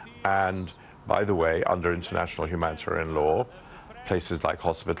 And, by the way, under international humanitarian law, places like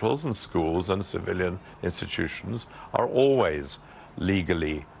hospitals and schools and civilian institutions are always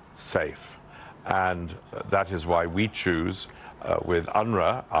legally safe. And that is why we choose, with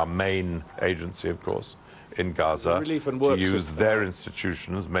UNRWA, our main agency, of course, in Gaza, to use their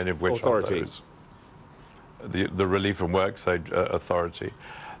institutions, many of which are those. The Relief and Works Authority,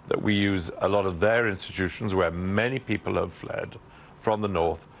 that we use a lot of their institutions where many people have fled from the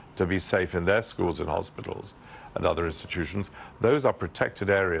north to be safe in their schools and hospitals and other institutions. Those are protected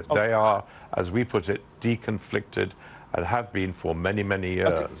areas. They are, as we put it, deconflicted and have been for many, many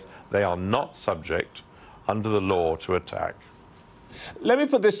years. They are not subject, under the law, to attack. Let me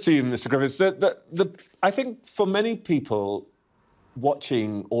put this to you, Mr. Griffiths. I think for many people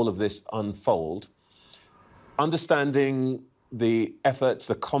watching all of this unfold, understanding the efforts,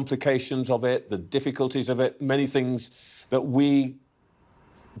 the complications of it, the difficulties of it, many things that we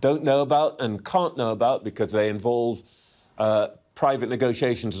don't know about and can't know about because they involve private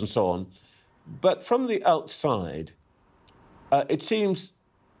negotiations and so on. But from the outside, it seems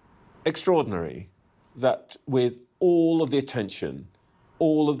extraordinary that with all of the attention,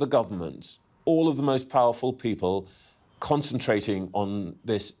 all of the governments, all of the most powerful people concentrating on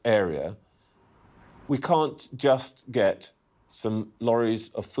this area, we can't just get some lorries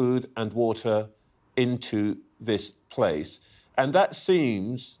of food and water into this place. And that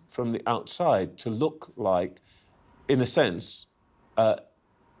seems, from the outside, to look like, in a sense, a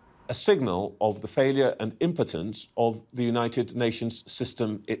signal of the failure and impotence of the United Nations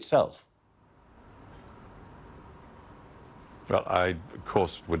system itself. Well, I, of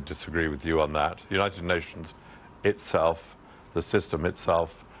course, would disagree with you on that. The United Nations itself, the system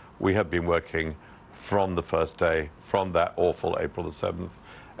itself, we have been working from the first day, from that awful April the 7th,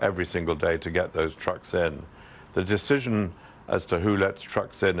 every single day to get those trucks in. The decision as to who lets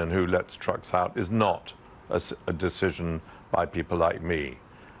trucks in and who lets trucks out is not a decision by people like me.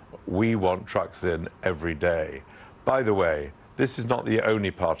 We want trucks in every day. By the way, this is not the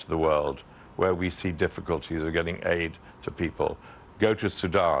only part of the world where we see difficulties of getting aid to people. Go to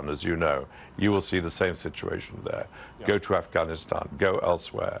Sudan, as you know, you will see the same situation there. Yeah. Go to Afghanistan, go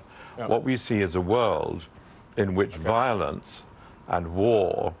elsewhere. Yeah. What we see is a world in which violence and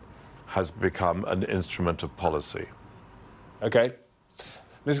war has become an instrument of policy. OK.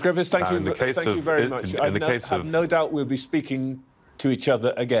 Ms. Griffiths, thank you very much. I have no doubt we'll be speaking to each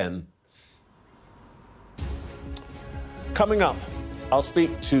other again. Coming up, I'll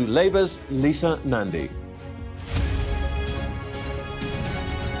speak to Labour's Lisa Nandy.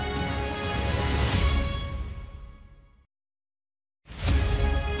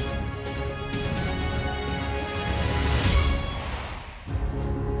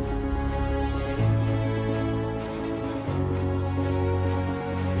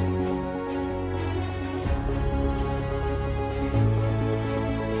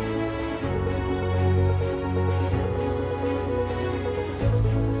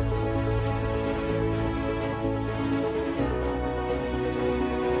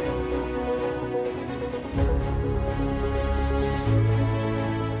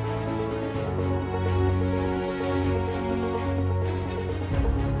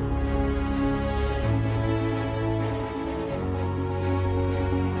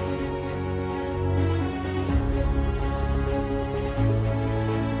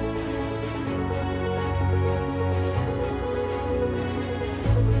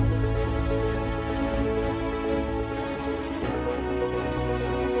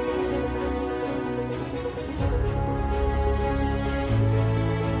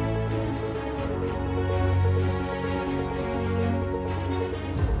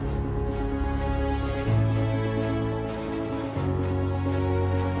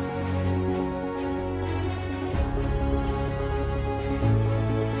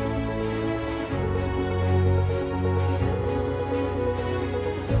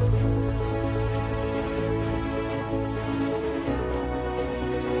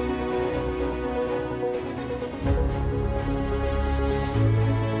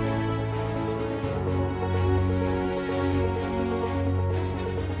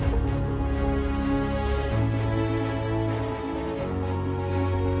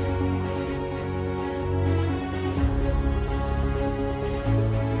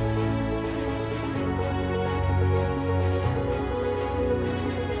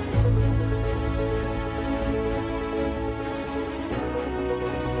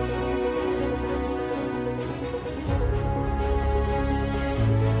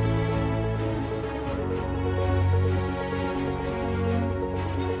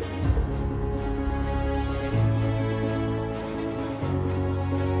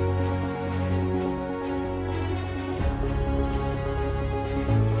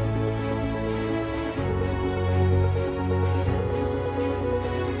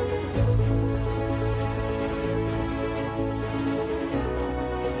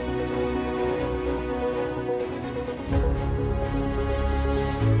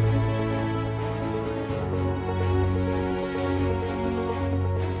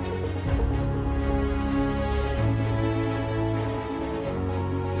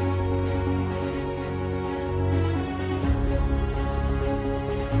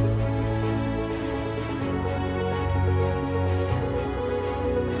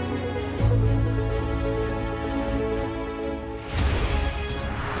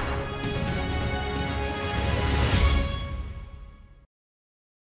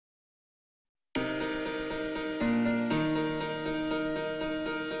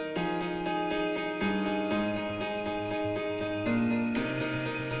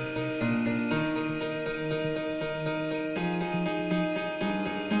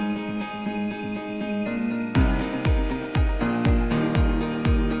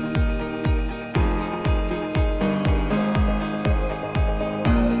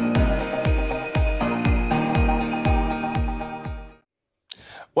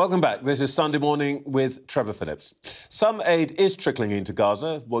 Welcome back. This is Sunday Morning with Trevor Phillips. Some aid is trickling into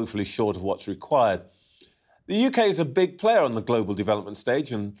Gaza, woefully short of what's required. The UK is a big player on the global development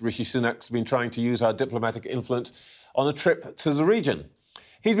stage, and Rishi Sunak's been trying to use our diplomatic influence on a trip to the region.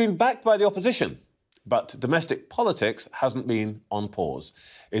 He's been backed by the opposition, but domestic politics hasn't been on pause.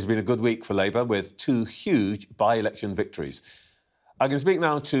 It's been a good week for Labour with 2 huge by-election victories. I can speak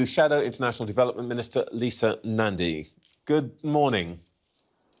now to Shadow International Development Minister Lisa Nandy. Good morning.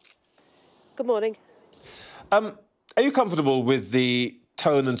 Good morning. Are you comfortable with the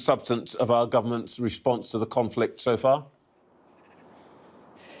tone and substance of our government's response to the conflict so far?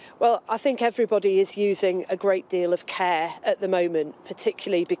 Well, I think everybody is using a great deal of care at the moment,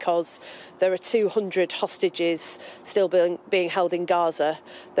 particularly because there are 200 hostages still being held in Gaza.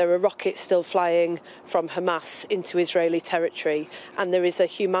 There are rockets still flying from Hamas into Israeli territory, and there is a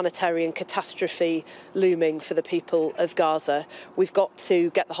humanitarian catastrophe looming for the people of Gaza. We've got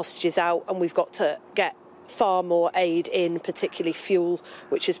to get the hostages out, and we've got to get far more aid in, particularly fuel,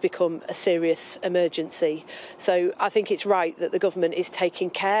 which has become a serious emergency. So I think it's right that the government is taking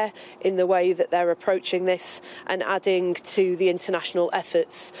care in the way that they're approaching this and adding to the international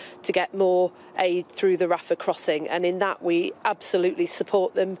efforts to get more aid through the Rafah crossing. And in that, we absolutely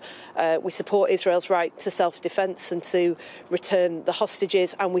support them. We support Israel's right to self-defence and to return the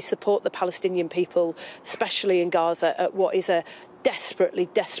hostages, and we support the Palestinian people, especially in Gaza, at what is a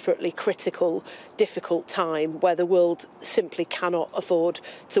desperately critical, difficult time where the world simply cannot afford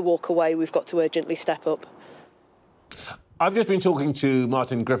to walk away. We've got to urgently step up. I've just been talking to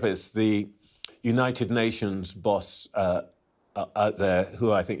Martin Griffiths, the United Nations boss out there,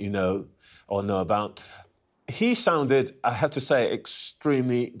 who I think you know or know about. He sounded, I have to say,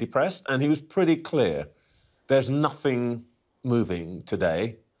 extremely depressed, and he was pretty clear. There's nothing moving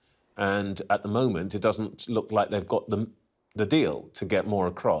today, and at the moment it doesn't look like they've got the deal to get more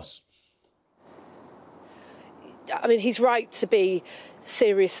across. I mean, he's right to be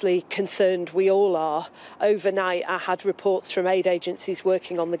seriously concerned. We all are. Overnight, I had reports from aid agencies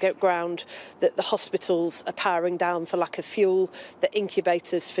working on the ground that the hospitals are powering down for lack of fuel, that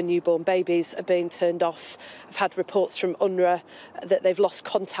incubators for newborn babies are being turned off. I've had reports from UNRWA that they've lost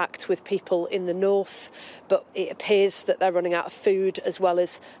contact with people in the north, but it appears that they're running out of food as well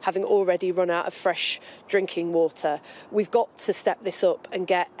as having already run out of fresh drinking water. We've got to step this up and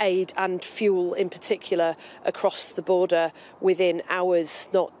get aid and fuel in particular across the border within hours,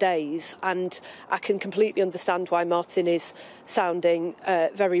 not days. And I can completely understand why Martin is sounding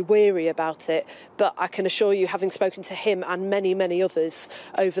very weary about it, but I can assure you, having spoken to him and many others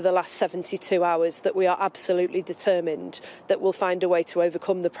over the last 72 hours, that we are absolutely determined that we'll find a way to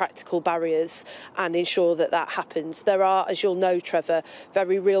overcome the practical barriers and ensure that that happens. There are, as you'll know, Trevor,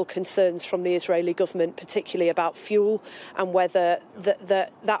 very real concerns from the Israeli government, particularly about fuel and whether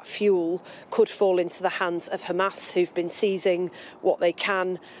that fuel could fall into the hands of Hamas, who've been seizing what they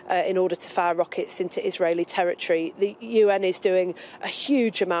can in order to fire rockets into Israeli territory. The UN is doing a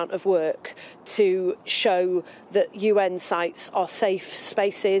huge amount of work to show that UN sites are safe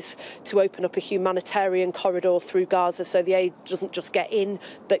spaces, to open up a humanitarian corridor through Gaza so the aid doesn't just get in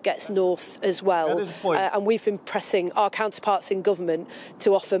but gets north as well. And we've been pressing our counterparts in government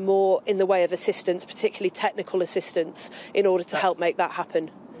to offer more in the way of assistance, particularly technical assistance, in order to help make that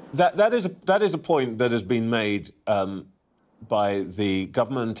happen. That is a point that has been made by the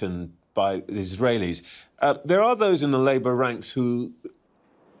government and by the Israelis. There are those in the Labour ranks who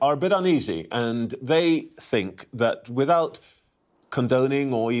are a bit uneasy, and they think that without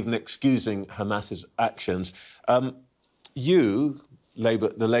condoning or even excusing Hamas's actions, the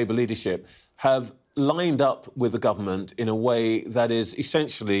Labour leadership, have lined up with the government in a way that is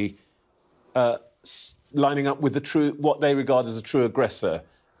essentially lining up with what they regard as a true aggressor,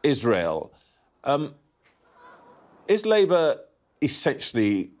 Israel. Is Labour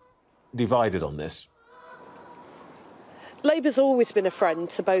essentially divided on this? Labour's always been a friend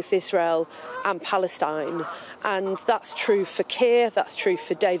to both Israel and Palestine, and that's true for Keir, that's true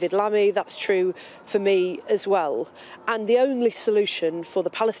for David Lammy, that's true for me as well. And the only solution for the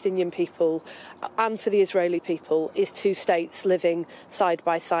Palestinian people and for the Israeli people is 2 states living side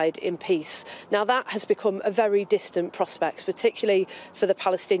by side in peace. Now, that has become a very distant prospect, particularly for the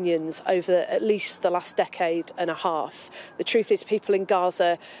Palestinians over at least the last decade and a half. The truth is, people in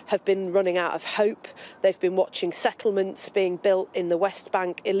Gaza have been running out of hope. They've been watching settlements being built in the West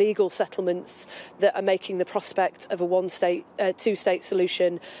Bank, illegal settlements that are making the prospect of a two-state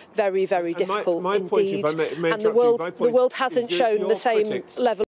solution very difficult my indeed. Point, if I may and the world hasn't shown the same level